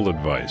 or legal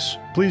advice.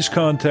 Please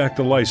contact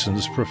a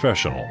licensed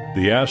professional.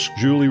 The Ask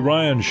Julie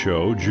Ryan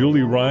Show,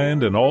 Julie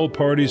Ryan and all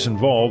parties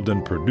involved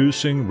in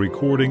producing,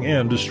 recording,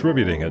 and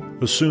distributing it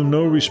assume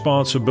no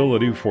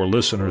responsibility for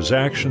listeners'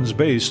 actions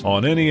based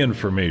on any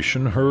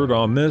information heard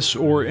on this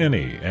or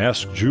any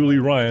Ask Julie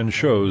Ryan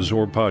shows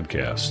or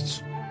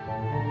podcasts.